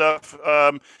NBA stuff,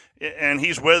 and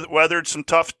he's weathered some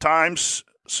tough times.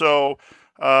 So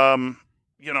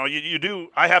you do.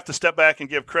 I have to step back and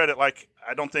give credit, like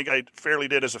I don't think I fairly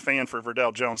did as a fan for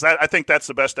Verdell Jones. I think that's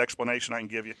the best explanation I can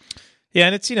give you. Yeah,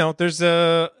 and it's there's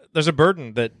a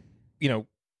burden that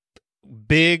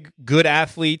big good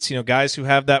athletes, guys who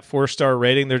have that 4-star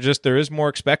rating, there is more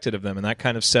expected of them, and that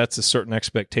kind of sets a certain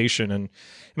expectation. And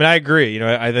I mean, I agree.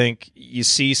 I think you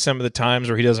see some of the times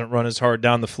where he doesn't run as hard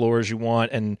down the floor as you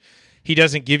want, and he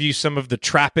doesn't give you some of the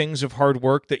trappings of hard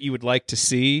work that you would like to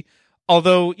see.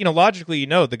 Although, logically,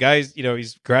 the guy's,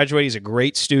 he's graduated, he's a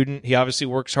great student. He obviously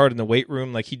works hard in the weight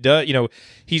room. Like he does,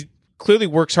 he clearly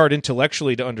works hard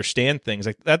intellectually to understand things.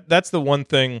 Like that's the one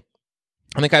thing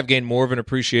I think I've gained more of an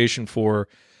appreciation for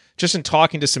just in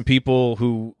talking to some people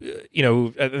who,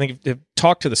 I think have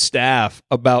talked to the staff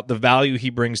about the value he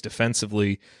brings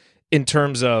defensively in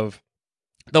terms of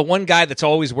the one guy that's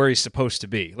always where he's supposed to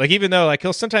be. Like, even though like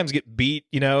he'll sometimes get beat,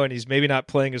 and he's maybe not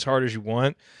playing as hard as you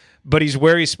want, but he's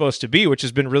where he's supposed to be, which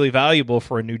has been really valuable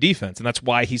for a new defense. And that's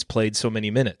why he's played so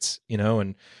many minutes,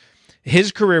 and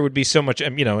his career would be so much,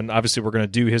 and obviously we're going to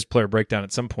do his player breakdown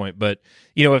at some point, but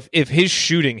if his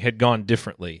shooting had gone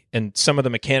differently and some of the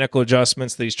mechanical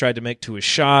adjustments that he's tried to make to his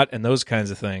shot and those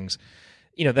kinds of things,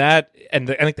 I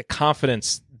think the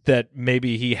confidence that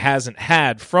maybe he hasn't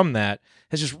had from that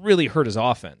has just really hurt his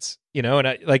offense,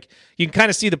 and you can kind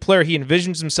of see the player he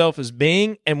envisions himself as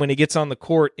being, and when he gets on the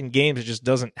court in games, it just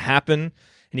doesn't happen.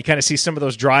 And you kind of see some of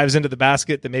those drives into the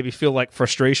basket that maybe feel like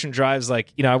frustration drives,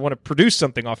 like, I want to produce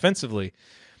something offensively.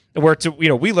 Where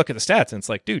we look at the stats and it's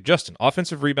like, dude, Justin,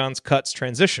 offensive rebounds, cuts,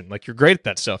 transition, like you're great at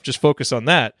that stuff. Just focus on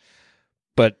that.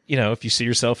 But, if you see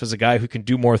yourself as a guy who can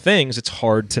do more things, it's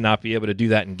hard to not be able to do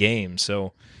that in games.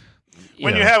 So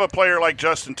when you have a player like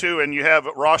Justin too, and you have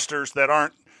rosters that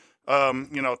aren't,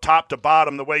 top to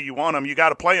bottom the way you want them, you got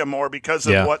to play them more because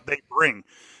of what they bring.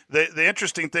 The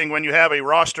interesting thing when you have a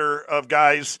roster of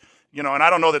guys, and I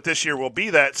don't know that this year will be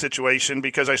that situation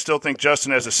because I still think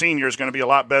Justin as a senior is going to be a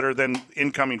lot better than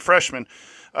incoming freshman.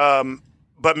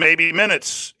 But maybe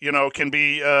minutes, can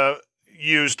be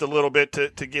used a little bit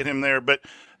to get him there. But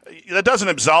that doesn't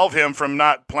absolve him from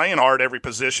not playing hard every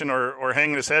position or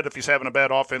hanging his head if he's having a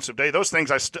bad offensive day. Those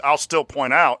things I'll still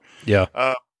point out. Yeah.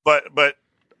 But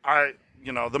I.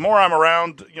 The more I'm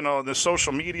around, the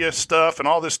social media stuff and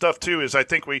all this stuff too, is I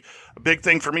think a big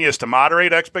thing for me is to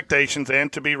moderate expectations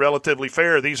and to be relatively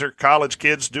fair. These are college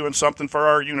kids doing something for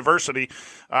our university.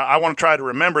 I want to try to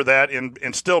remember that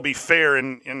and still be fair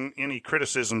in any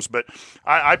criticisms. But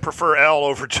I prefer L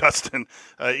over Justin,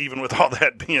 even with all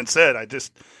that being said. I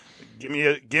just give me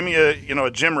a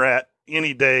gym rat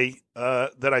any day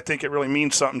that I think it really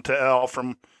means something to L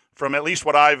from at least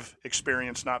what I've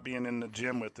experienced not being in the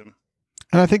gym with him.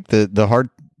 And I think the hard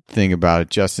thing about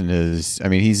Justin is,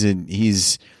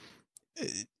 he's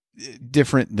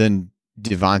different than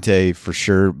Devontae for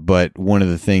sure, but one of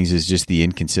the things is just the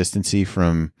inconsistency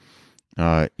from,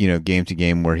 game to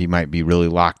game where he might be really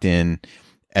locked in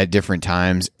at different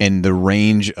times, and the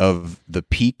range of the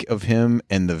peak of him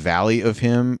and the valley of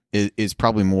him is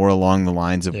probably more along the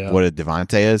lines of what a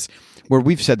Devontae is. Where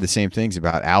we've said the same things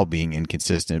about Al being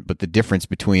inconsistent, but the difference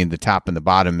between the top and the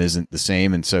bottom isn't the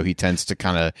same, and so he tends to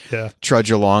kind of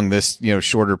trudge along this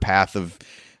shorter path of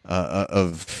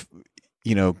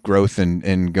growth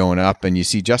and going up. And you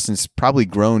see Justin's probably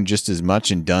grown just as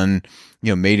much and done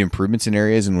made improvements in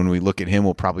areas. And when we look at him,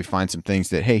 we'll probably find some things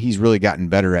that, hey, he's really gotten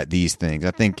better at these things.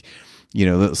 I think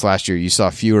this last year you saw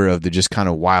fewer of the just kind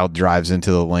of wild drives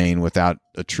into the lane without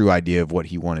a true idea of what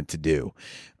he wanted to do.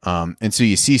 And so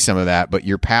you see some of that, but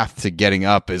your path to getting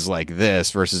up is like this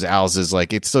versus Al's is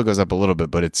like, it still goes up a little bit,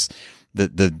 but it's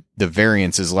the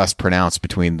variance is less pronounced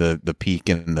between the peak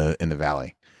and the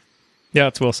valley. Yeah,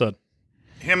 it's well said.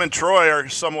 Him and Troy are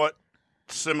somewhat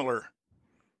similar,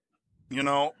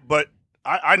 but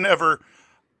I never,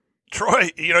 Troy,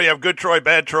 you have good Troy,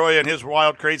 bad Troy and his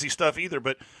wild, crazy stuff either,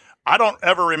 but I don't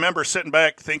ever remember sitting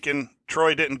back thinking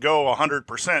Troy didn't go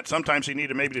 100%. Sometimes he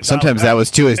needed maybe to sometimes that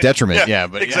was to his detriment.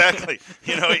 But exactly.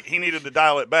 He needed to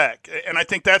dial it back. And I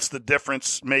think that's the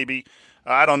difference maybe.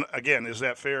 Again, is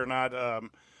that fair or not?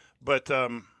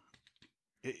 And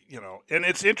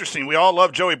it's interesting. We all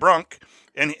love Joey Brunk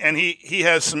and he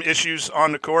has some issues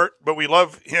on the court, but we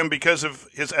love him because of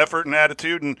his effort and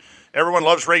attitude, and everyone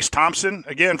loves Race Thompson,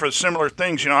 again, for similar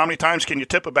things. How many times can you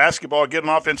tip a basketball, get an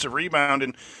offensive rebound,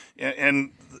 and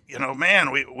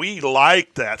man, we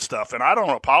like that stuff, and I don't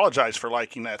apologize for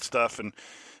liking that stuff. And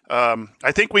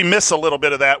I think we miss a little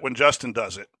bit of that when Justin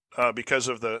does it because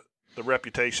of the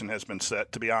reputation has been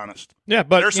set, to be honest. Yeah,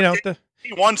 but,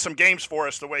 he won some games for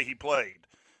us the way he played.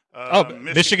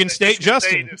 Michigan State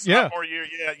Justin. Sophomore year,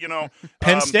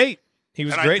 Penn State. He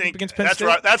was great against Penn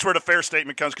State. That's where the fair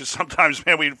statement comes, because sometimes,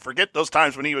 man, we forget those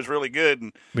times when he was really good.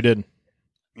 And, we did.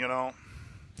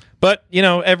 But,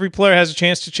 every player has a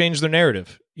chance to change their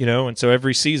narrative, and so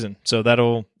every season. So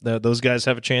those guys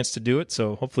have a chance to do it.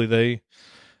 So hopefully they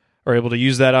are able to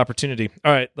use that opportunity.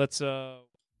 All right, let's... The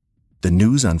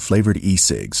news on flavored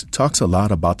e-cigs talks a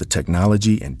lot about the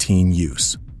technology and teen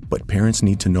use, but parents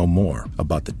need to know more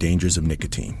about the dangers of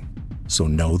nicotine. So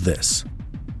know this.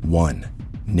 1.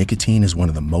 Nicotine is one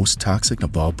of the most toxic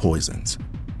of all poisons.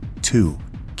 2.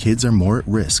 Kids are more at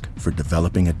risk for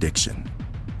developing addiction.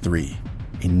 3.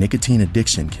 A nicotine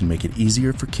addiction can make it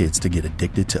easier for kids to get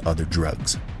addicted to other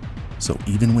drugs. So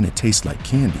even when it tastes like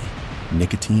candy,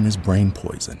 nicotine is brain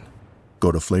poison.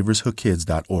 Go to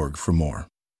flavorshookkids.org for more.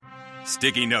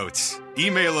 Sticky notes,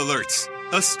 email alerts,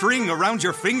 a string around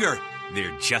your finger.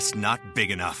 they're just not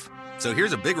big enough. So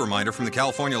here's a big reminder from the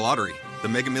California Lottery. The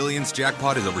Mega Millions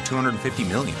jackpot is over $250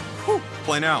 million. Whew.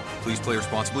 Play now. Please play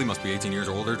responsibly. Must be 18 years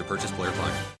or older to purchase player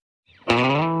plan.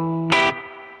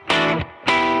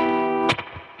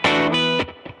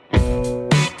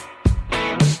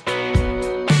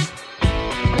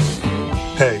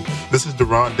 Hey, this is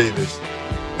Deron Davis.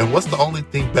 And what's the only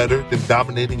thing better than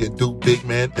dominating a Duke big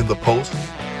man in the post?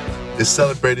 It's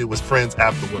celebrating with friends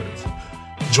afterwards.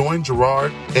 Join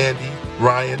Gerard, Andy,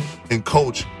 Ryan, and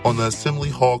Coach on the Assembly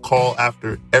Hall call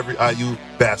after every IU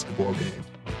basketball game.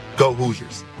 Go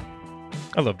Hoosiers.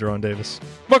 I love Deron Davis.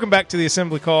 Welcome back to the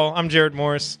Assembly Call. I'm Jared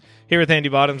Morris, here with Andy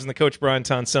Bottoms and the Coach Brian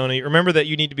Tonsoni. Remember that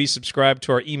you need to be subscribed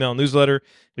to our email newsletter.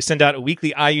 We send out a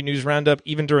weekly IU news roundup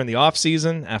even during the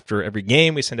offseason. After every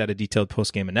game, we send out a detailed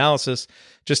post-game analysis.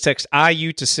 Just text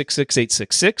IU to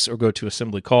 66866 or go to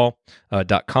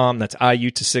assemblycall.com. That's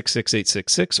IU to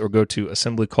 66866 or go to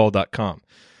assemblycall.com.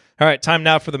 All right, time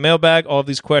now for the mailbag. All of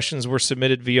these questions were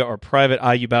submitted via our private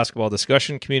IU basketball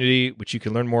discussion community, which you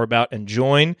can learn more about and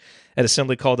join at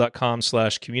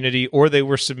assemblycall.com/community, or they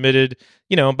were submitted,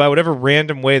 by whatever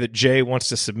random way that Jay wants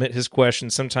to submit his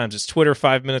questions. Sometimes it's Twitter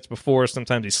 5 minutes before,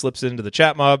 sometimes he slips it into the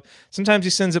chat mob, sometimes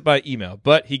he sends it by email,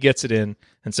 but he gets it in,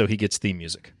 and so he gets theme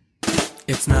music.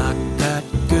 It's not that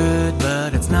good,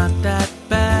 but it's not that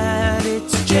bad.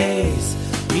 It's Jay's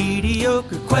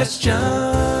mediocre question.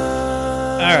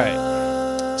 All right.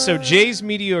 So Jay's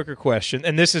mediocre question,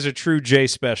 and this is a true Jay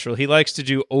special, he likes to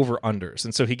do over-unders.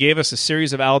 And so he gave us a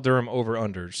series of Al Durham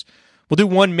over-unders. We'll do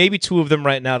one, maybe two of them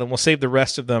right now, then we'll save the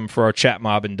rest of them for our chat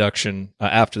mob induction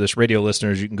after this. Radio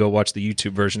listeners, you can go watch the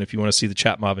YouTube version if you want to see the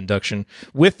chat mob induction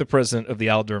with the president of the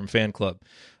Al Durham fan club.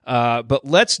 But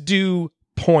let's do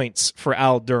points for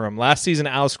Al Durham. Last season,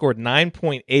 Al scored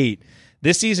 9.8.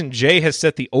 This season, Jay has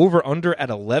set the over-under at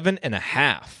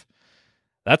 11.5.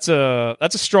 That's a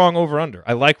strong over-under.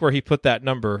 I like where he put that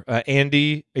number.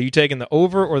 Andy, are you taking the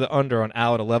over or the under on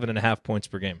Al at 11.5 points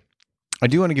per game? I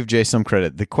do want to give Jay some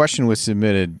credit. The question was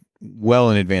submitted well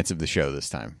in advance of the show this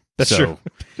time. That's true.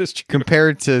 That's true.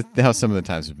 Compared to how some of the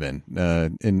times have been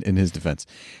in his defense.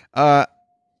 I'd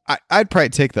probably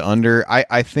take the under.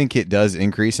 I think it does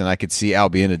increase, and I could see Al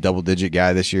being a double-digit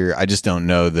guy this year. I just don't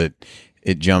know that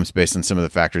it jumps based on some of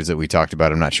the factors that we talked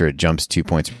about. I'm not sure it jumps 2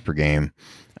 points per game.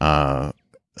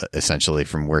 Essentially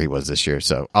from where he was this year.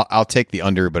 So I'll take the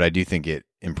under, but I do think it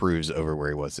improves over where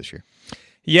he was this year.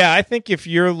 Yeah, I think if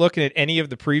you're looking at any of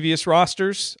the previous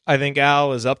rosters, I think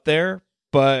Al is up there,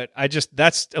 but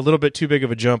that's a little bit too big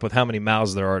of a jump with how many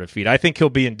mouths there are to feed. I think he'll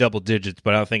be in double digits,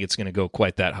 but I don't think it's going to go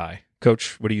quite that high.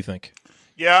 Coach, what do you think?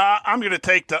 Yeah, I'm going to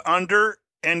take the under,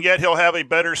 and yet he'll have a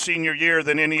better senior year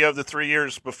than any of the 3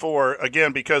 years before,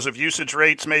 again, because of usage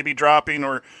rates maybe dropping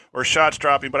or shots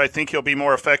dropping, but I think he'll be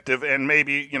more effective and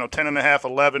maybe, 10.5,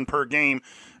 11 per game.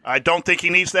 I don't think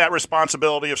he needs that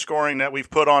responsibility of scoring that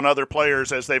we've put on other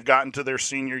players as they've gotten to their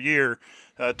senior year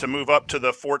to move up to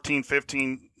the 14,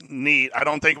 15 need. I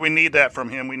don't think we need that from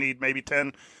him. We need maybe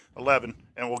 10, 11,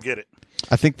 and we'll get it.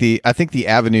 I think the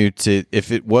avenue to,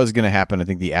 if it was going to happen, I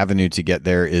think the avenue to get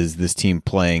there is this team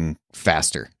playing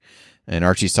faster. And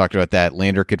Archie's talked about that.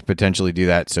 Lander could potentially do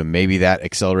that, so maybe that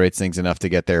accelerates things enough to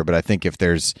get there. But I think if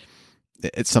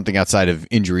it's something outside of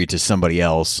injury to somebody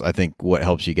else, I think what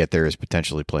helps you get there is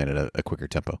potentially playing at a quicker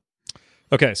tempo.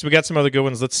 Okay, so we got some other good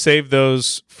ones. Let's save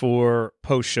those for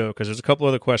post-show because there's a couple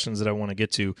other questions that I want to get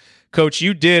to. Coach,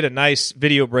 you did a nice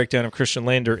video breakdown of Christian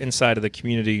Lander inside of the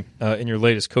community in your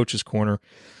latest Coach's Corner.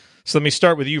 So let me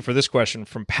start with you for this question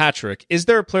from Patrick. Is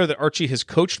there a player that Archie has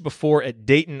coached before at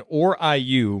Dayton or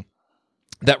IU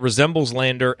that resembles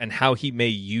Lander and how he may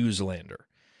use Lander?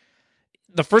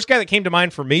 The first guy that came to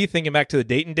mind for me, thinking back to the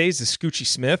Dayton days, is Scoochie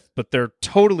Smith, but they're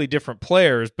totally different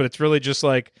players, but it's really just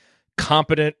like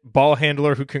competent ball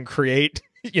handler who can create,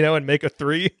 and make a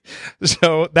three.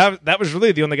 So that was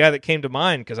really the only guy that came to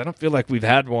mind because I don't feel like we've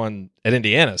had one at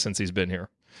Indiana since he's been here.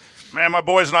 Man, my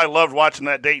boys and I loved watching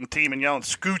that Dayton team and yelling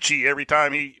Scoochie every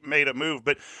time he made a move.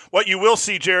 But what you will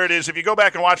see, Jared, is if you go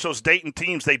back and watch those Dayton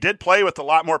teams, they did play with a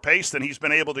lot more pace than he's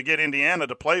been able to get Indiana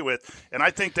to play with. And I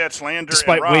think that's Lander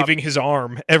despite and Rob. waving his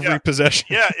arm every possession.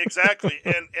 Yeah, exactly.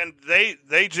 and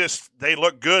they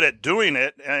look good at doing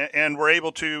it and were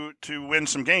able to win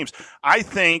some games. I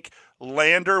think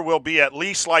Lander will be at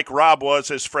least like Rob was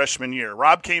his freshman year.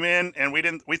 Rob came in and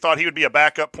we thought he would be a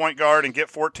backup point guard and get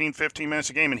 14, 15 minutes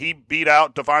a game, and he beat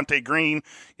out Devontae Green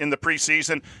in the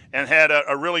preseason and had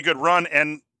a really good run,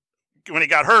 and when he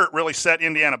got hurt really set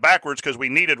Indiana backwards because we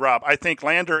needed Rob. I think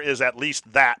Lander is at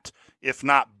least that, if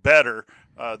not better,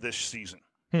 this season.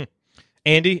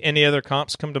 Andy, any other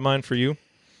comps come to mind for you?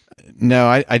 No,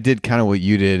 I did kind of what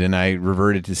you did, and I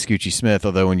reverted to Scoochie Smith,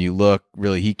 although when you look,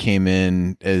 really, he came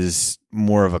in as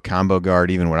more of a combo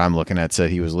guard. Even what I'm looking at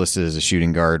said he was listed as a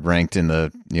shooting guard, ranked in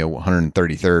the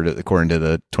 133rd, according to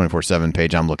the 24/7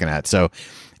 page I'm looking at. So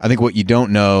I think what you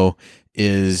don't know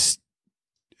is,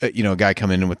 a guy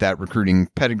coming in with that recruiting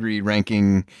pedigree,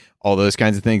 ranking, all those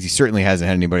kinds of things. He certainly hasn't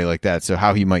had anybody like that. So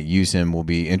how he might use him will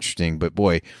be interesting. But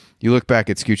boy, you look back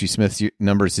at Scoochie Smith's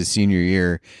numbers his senior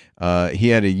year, he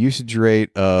had a usage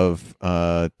rate of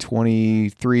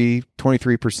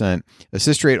 23%,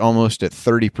 assist rate almost at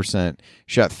 30%,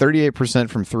 shot 38%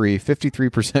 from 3,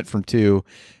 53% from 2,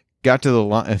 got to the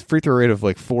line, a free throw rate of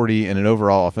like 40, and an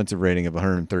overall offensive rating of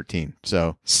 113.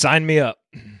 So sign me up.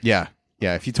 Yeah.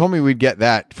 Yeah, if you told me we'd get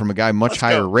that from a guy much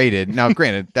higher rated, now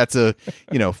granted that's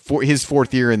his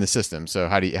fourth year in the system, so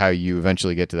how you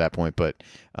eventually get to that point? But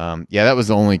that was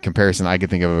the only comparison I could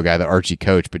think of a guy that Archie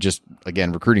coached. But just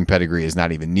again, recruiting pedigree is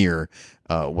not even near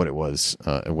what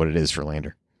it is for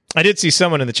Lander. I did see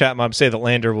someone in the chat mob say that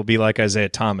Lander will be like Isaiah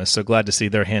Thomas, so glad to see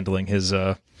they're handling his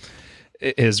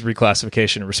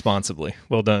reclassification responsibly.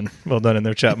 Well done in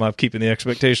their chat mob, keeping the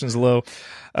expectations low.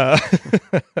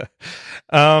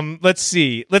 Let's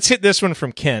see. Let's hit this one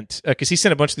from Kent, because he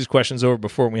sent a bunch of these questions over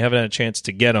before and we haven't had a chance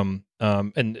to get them.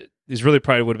 And these really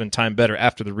probably would have been timed better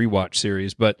after the rewatch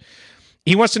series. But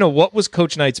he wants to know, what was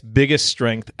Coach Knight's biggest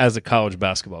strength as a college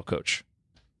basketball coach?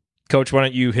 Coach, why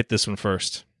don't you hit this one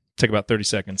first? Take about 30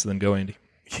 seconds and then go, Andy.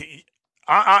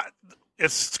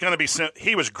 It's going to be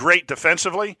he was great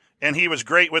defensively, and he was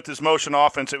great with his motion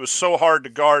offense. It was so hard to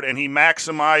guard, and he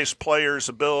maximized players'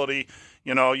 ability.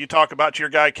 You talk about your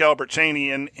guy, Kelbert Cheney,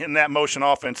 in that motion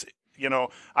offense.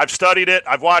 I've studied it.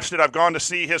 I've watched it. I've gone to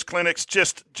see his clinics.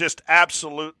 Just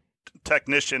absolute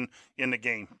technician in the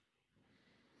game.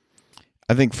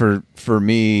 I think for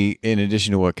me, in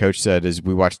addition to what Coach said, is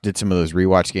we did some of those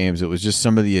rewatch games. It was just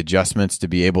some of the adjustments to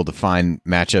be able to find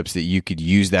matchups that you could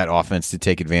use that offense to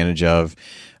take advantage of,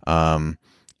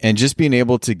 and just being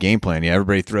able to game plan. Yeah,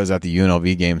 everybody throws out the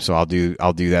UNLV game, so I'll do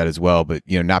that as well. But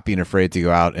not being afraid to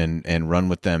go out and run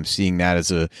with them, seeing that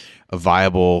as a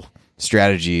viable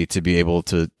strategy to be able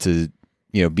to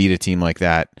beat a team like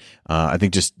that. I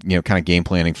think just kind of game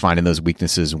planning, finding those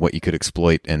weaknesses and what you could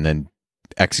exploit, and then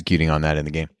executing on that in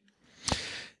the game.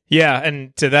 Yeah,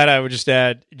 and to that I would just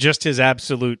add just his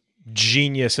absolute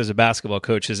genius as a basketball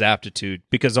coach, his aptitude,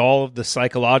 because all of the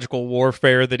psychological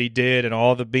warfare that he did and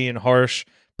all the being harsh,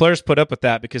 players put up with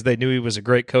that because they knew he was a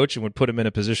great coach and would put him in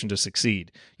a position to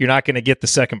succeed. You're not going to get the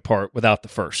second part without the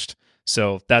first.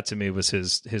 So that to me was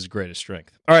his greatest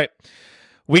strength. All right.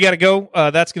 We got to go.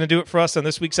 That's going to do it for us on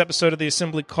this week's episode of the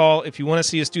Assembly Call. If you want to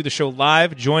see us do the show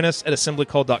live, join us at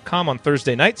assemblycall.com on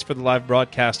Thursday nights for the live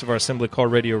broadcast of our Assembly Call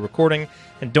radio recording.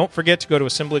 And don't forget to go to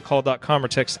assemblycall.com or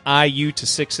text IU to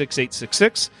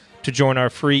 66866 to join our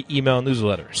free email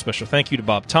newsletter. Special thank you to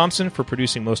Bob Thompson for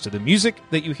producing most of the music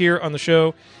that you hear on the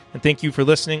show. And thank you for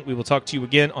listening. We will talk to you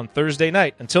again on Thursday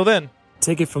night. Until then.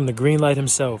 Take it from the green light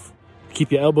himself.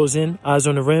 Keep your elbows in, eyes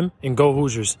on the rim, and go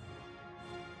Hoosiers.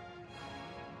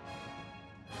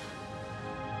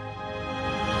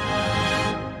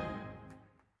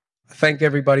 Thank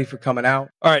everybody for coming out.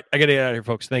 All right, I got to get out of here,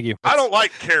 folks. Thank you. I don't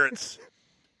like carrots.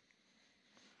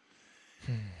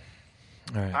 All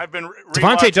right. I've been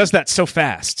Devontae does that so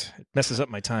fast. It messes up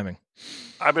my timing.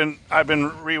 I've been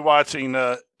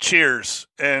rewatching Cheers,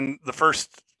 and the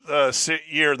first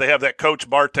year they have that coach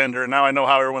bartender, and now I know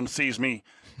how everyone sees me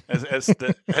as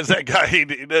that guy. He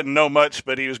didn't know much,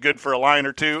 but he was good for a line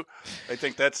or two. I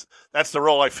think that's the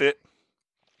role I fit.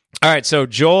 All right, so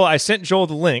Joel, I sent Joel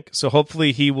the link, so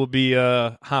hopefully he will be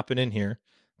hopping in here.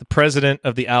 The president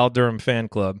of the Al Durham fan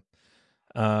club.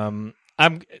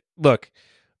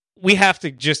 We have to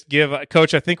just give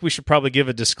Coach. I think we should probably give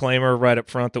a disclaimer right up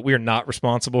front that we are not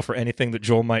responsible for anything that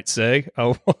Joel might say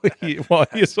while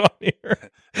he's on here.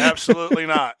 Absolutely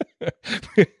not.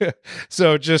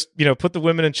 So just put the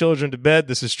women and children to bed.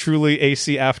 This is truly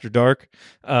AC After Dark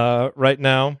right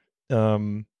now.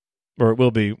 Or it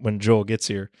will be when Joel gets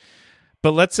here.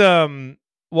 But let's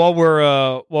while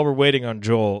we're waiting on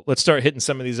Joel, let's start hitting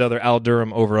some of these other Al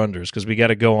Durham over-unders, because we got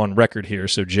to go on record here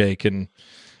so Jay can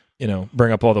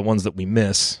bring up all the ones that we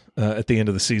miss at the end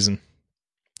of the season,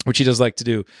 which he does like to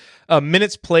do.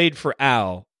 Minutes played for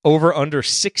Al, over under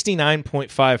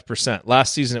 69.5%.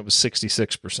 Last season it was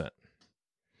 66%. What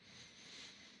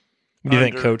do you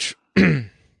think, Coach?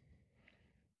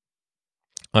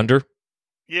 Under?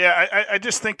 Yeah, I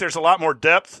just think there's a lot more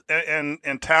depth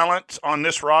and talent on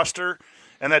this roster,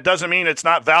 and that doesn't mean it's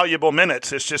not valuable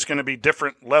minutes. It's just going to be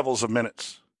different levels of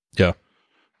minutes. Yeah.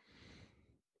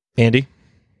 Andy?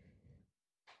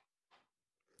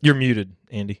 You're muted,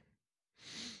 Andy.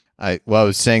 I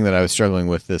was saying that I was struggling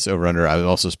with this over under. I was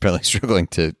also probably struggling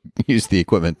to use the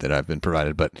equipment that I've been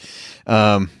provided, but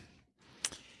I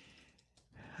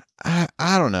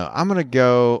don't know. I'm gonna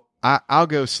go. I'll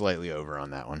go slightly over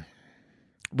on that one.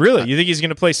 Really? You think he's going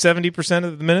to play 70%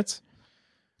 of the minutes?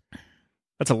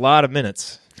 That's a lot of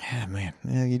minutes. Yeah, man.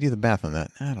 Yeah, you do the math on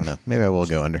that. I don't know. Maybe I will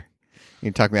go under. You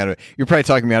can talk me out of it. You're probably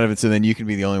talking me out of it, so then you can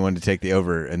be the only one to take the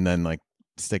over and then like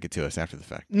stick it to us after the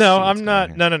fact. No, I'm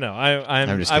not. No.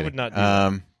 I'm just kidding. I would not do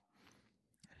that.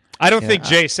 I don't think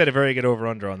Jay said a very good over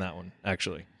under on that one.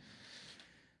 Actually,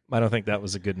 I don't think that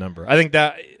was a good number. I think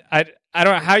that I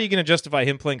don't know how are you going to justify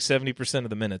him playing 70% of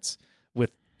the minutes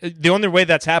with the only way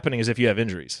that's happening is if you have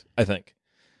injuries. I think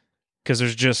because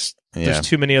there's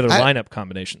too many other lineup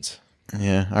combinations.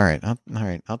 Yeah. All right.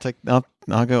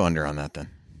 I'll go under on that then.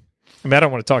 I mean, I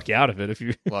don't want to talk you out of it if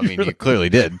you. Well, I mean, you clearly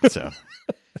did. So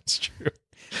that's true.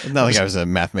 It's not like I was a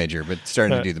math major, but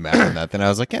starting to do the math on that, then I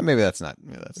was like, yeah, maybe that's not.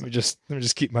 Let me just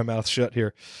keep my mouth shut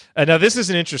here. Now this is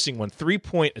an interesting one.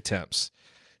 3-point attempts.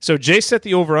 So Jay set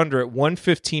the over under at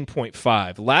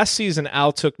 115.5. Last season,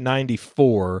 Al took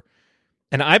 94,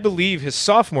 and I believe his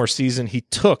sophomore season he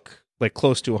took like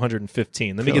close to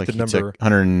 115. Let me get the number.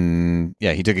 100.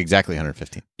 Yeah, he took exactly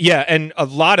 115. Yeah, and a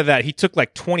lot of that he took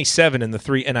like 27 in the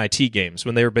 3 NIT games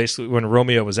when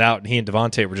Romeo was out and he and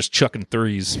Devontae were just chucking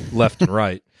threes left and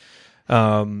right.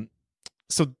 So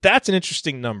that's an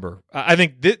interesting number. I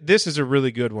think this is a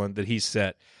really good one that he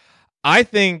set. I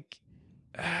think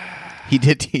he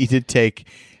did take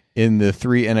in the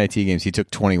 3 NIT games. He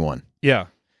took 21. Yeah,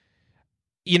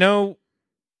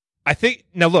 I think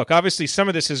now look, obviously some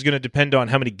of this is going to depend on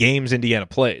how many games Indiana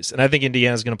plays. And I think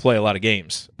Indiana's going to play a lot of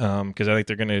games because I think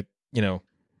they're going to,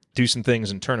 do some things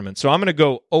in tournaments. So I'm going to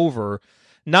go over,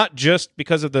 not just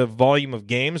because of the volume of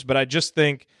games, but I just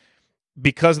think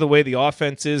because of the way the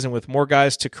offense is and with more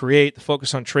guys to create, the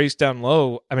focus on trace down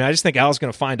low, I mean, I just think Al's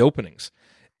going to find openings.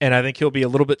 And I think he'll be a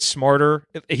little bit smarter.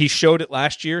 He showed it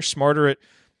last year, smarter at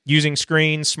using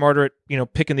screens, smarter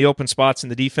at picking the open spots in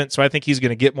the defense. So I think he's going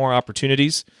to get more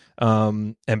opportunities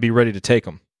and be ready to take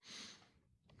them.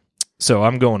 So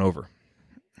I'm going over.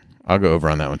 I'll go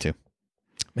over on that one too.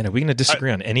 Man, are we going to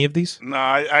disagree on any of these? No,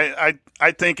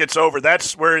 I think it's over.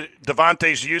 That's where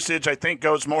Devontae's usage I think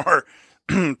goes more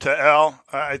to L.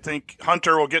 I think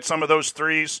Hunter will get some of those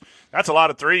threes. That's a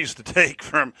lot of threes to take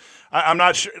from. I'm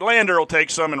not sure. Lander will take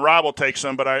some and Rob will take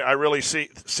some, but I really see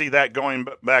that going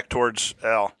back towards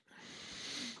L.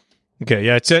 Okay,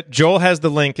 yeah, Joel has the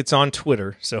link. It's on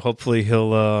Twitter, so hopefully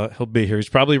he'll be here. He's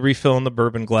probably refilling the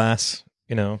bourbon glass,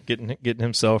 getting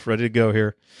himself ready to go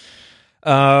here.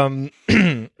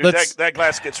 That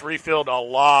glass gets refilled a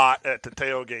lot at the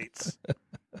tailgates.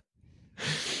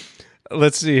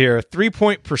 Let's see here.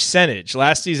 3-point percentage.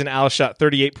 Last season, Al shot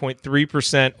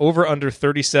 38.3%, over under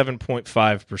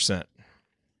 37.5%.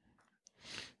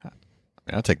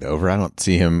 I'll take the over. I don't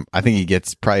see him. I think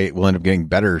will end up getting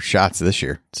better shots this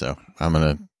year. So I'm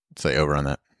going to say over on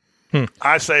that.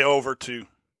 I say over too.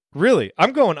 Really?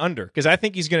 I'm going under because I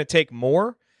think he's going to take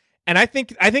more. And I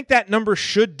think that number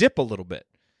should dip a little bit.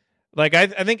 Like, I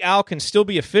think Al can still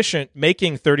be efficient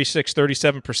making 36,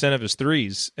 37% of his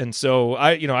threes. And so,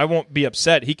 I won't be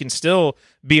upset. He can still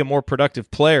be a more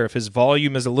productive player if his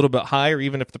volume is a little bit higher,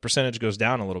 even if the percentage goes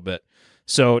down a little bit.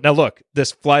 So, now look,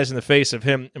 this flies in the face of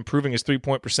him improving his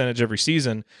 3-point percentage every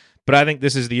season. But I think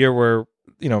this is the year where,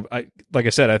 like I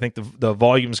said, I think the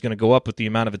volume is going to go up with the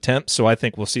amount of attempts. So I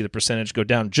think we'll see the percentage go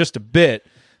down just a bit,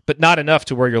 but not enough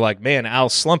to where you're like, man,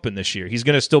 Al's slumping this year. He's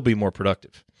going to still be more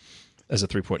productive as a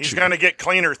 3-point shooter. He's going to get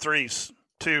cleaner threes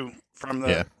too from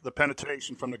the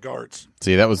penetration from the guards.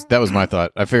 See, that was my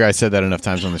thought. I figure I said that enough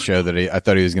times on the show that I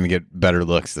thought he was going to get better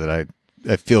looks. That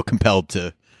I feel compelled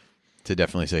to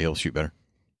definitely say he'll shoot better.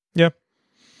 Yeah.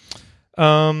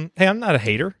 Hey, I'm not a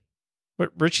hater.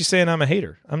 What Richie's saying? I'm a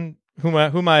hater. Who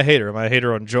am I a hater? Am I a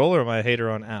hater on Joel or am I a hater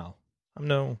on Al? I'm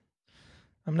no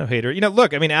hater.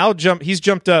 Look, I mean, he's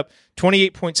jumped up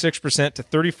 28.6% to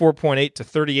 34.8 to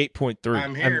 38.3.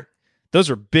 I'm here. Those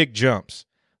are big jumps.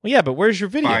 Well, yeah, but where's your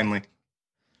video? Finally.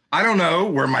 I don't know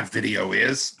where my video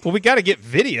is. Well, we got to get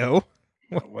video.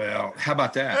 Well, how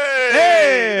about that?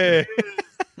 Hey!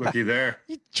 Looky there.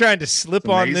 You trying to slip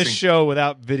on this show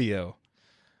without video.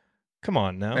 Come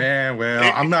on now. Yeah, well,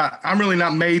 I'm really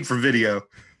not made for video.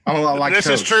 I'm a lot like this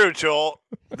Coach. Is true, Joel.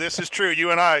 This is true.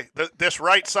 You and I, this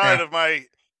right side of my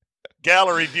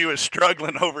gallery view is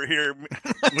struggling over here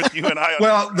with you and I.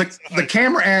 Well, the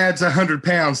camera adds 100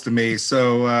 pounds to me,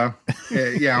 so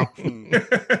yeah.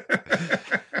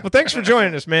 Well, thanks for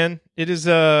joining us, man. It is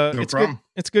no it's problem. good.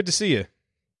 It's good to see you.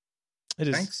 It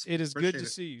is. Thanks. It is Appreciate good to it.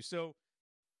 see you. So.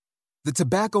 The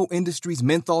tobacco industry's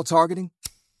menthol targeting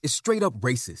is straight up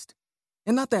racist.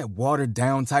 And not that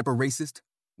watered-down type of racist.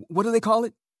 What do they call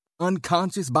it?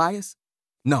 Unconscious bias?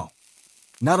 No,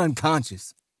 not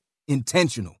unconscious.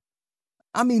 Intentional.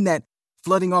 I mean that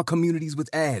flooding our communities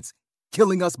with ads,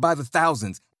 killing us by the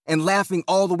thousands, and laughing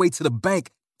all the way to the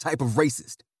bank type of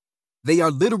racist. They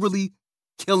are literally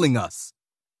killing us.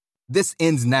 This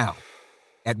ends now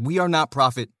at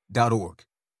wearenotprofit.org.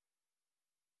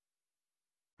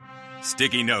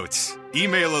 Sticky notes,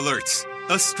 email alerts,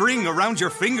 a string around your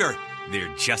finger.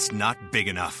 They're just not big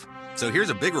enough. So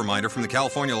here's a big reminder from the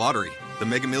California Lottery. The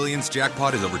Mega Millions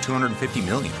jackpot is over $250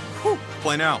 million. Whew.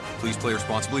 Play now. Please play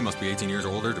responsibly. Must be 18 years or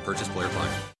older to purchase player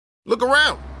plan. Look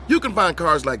around. You can find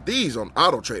cars like these on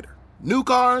AutoTrader. New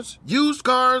cars, used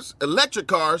cars, electric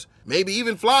cars, maybe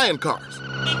even flying cars.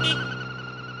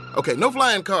 Okay, no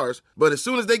flying cars, but as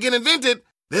soon as they get invented,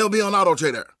 they'll be on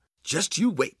AutoTrader. Just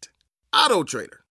you wait. AutoTrader.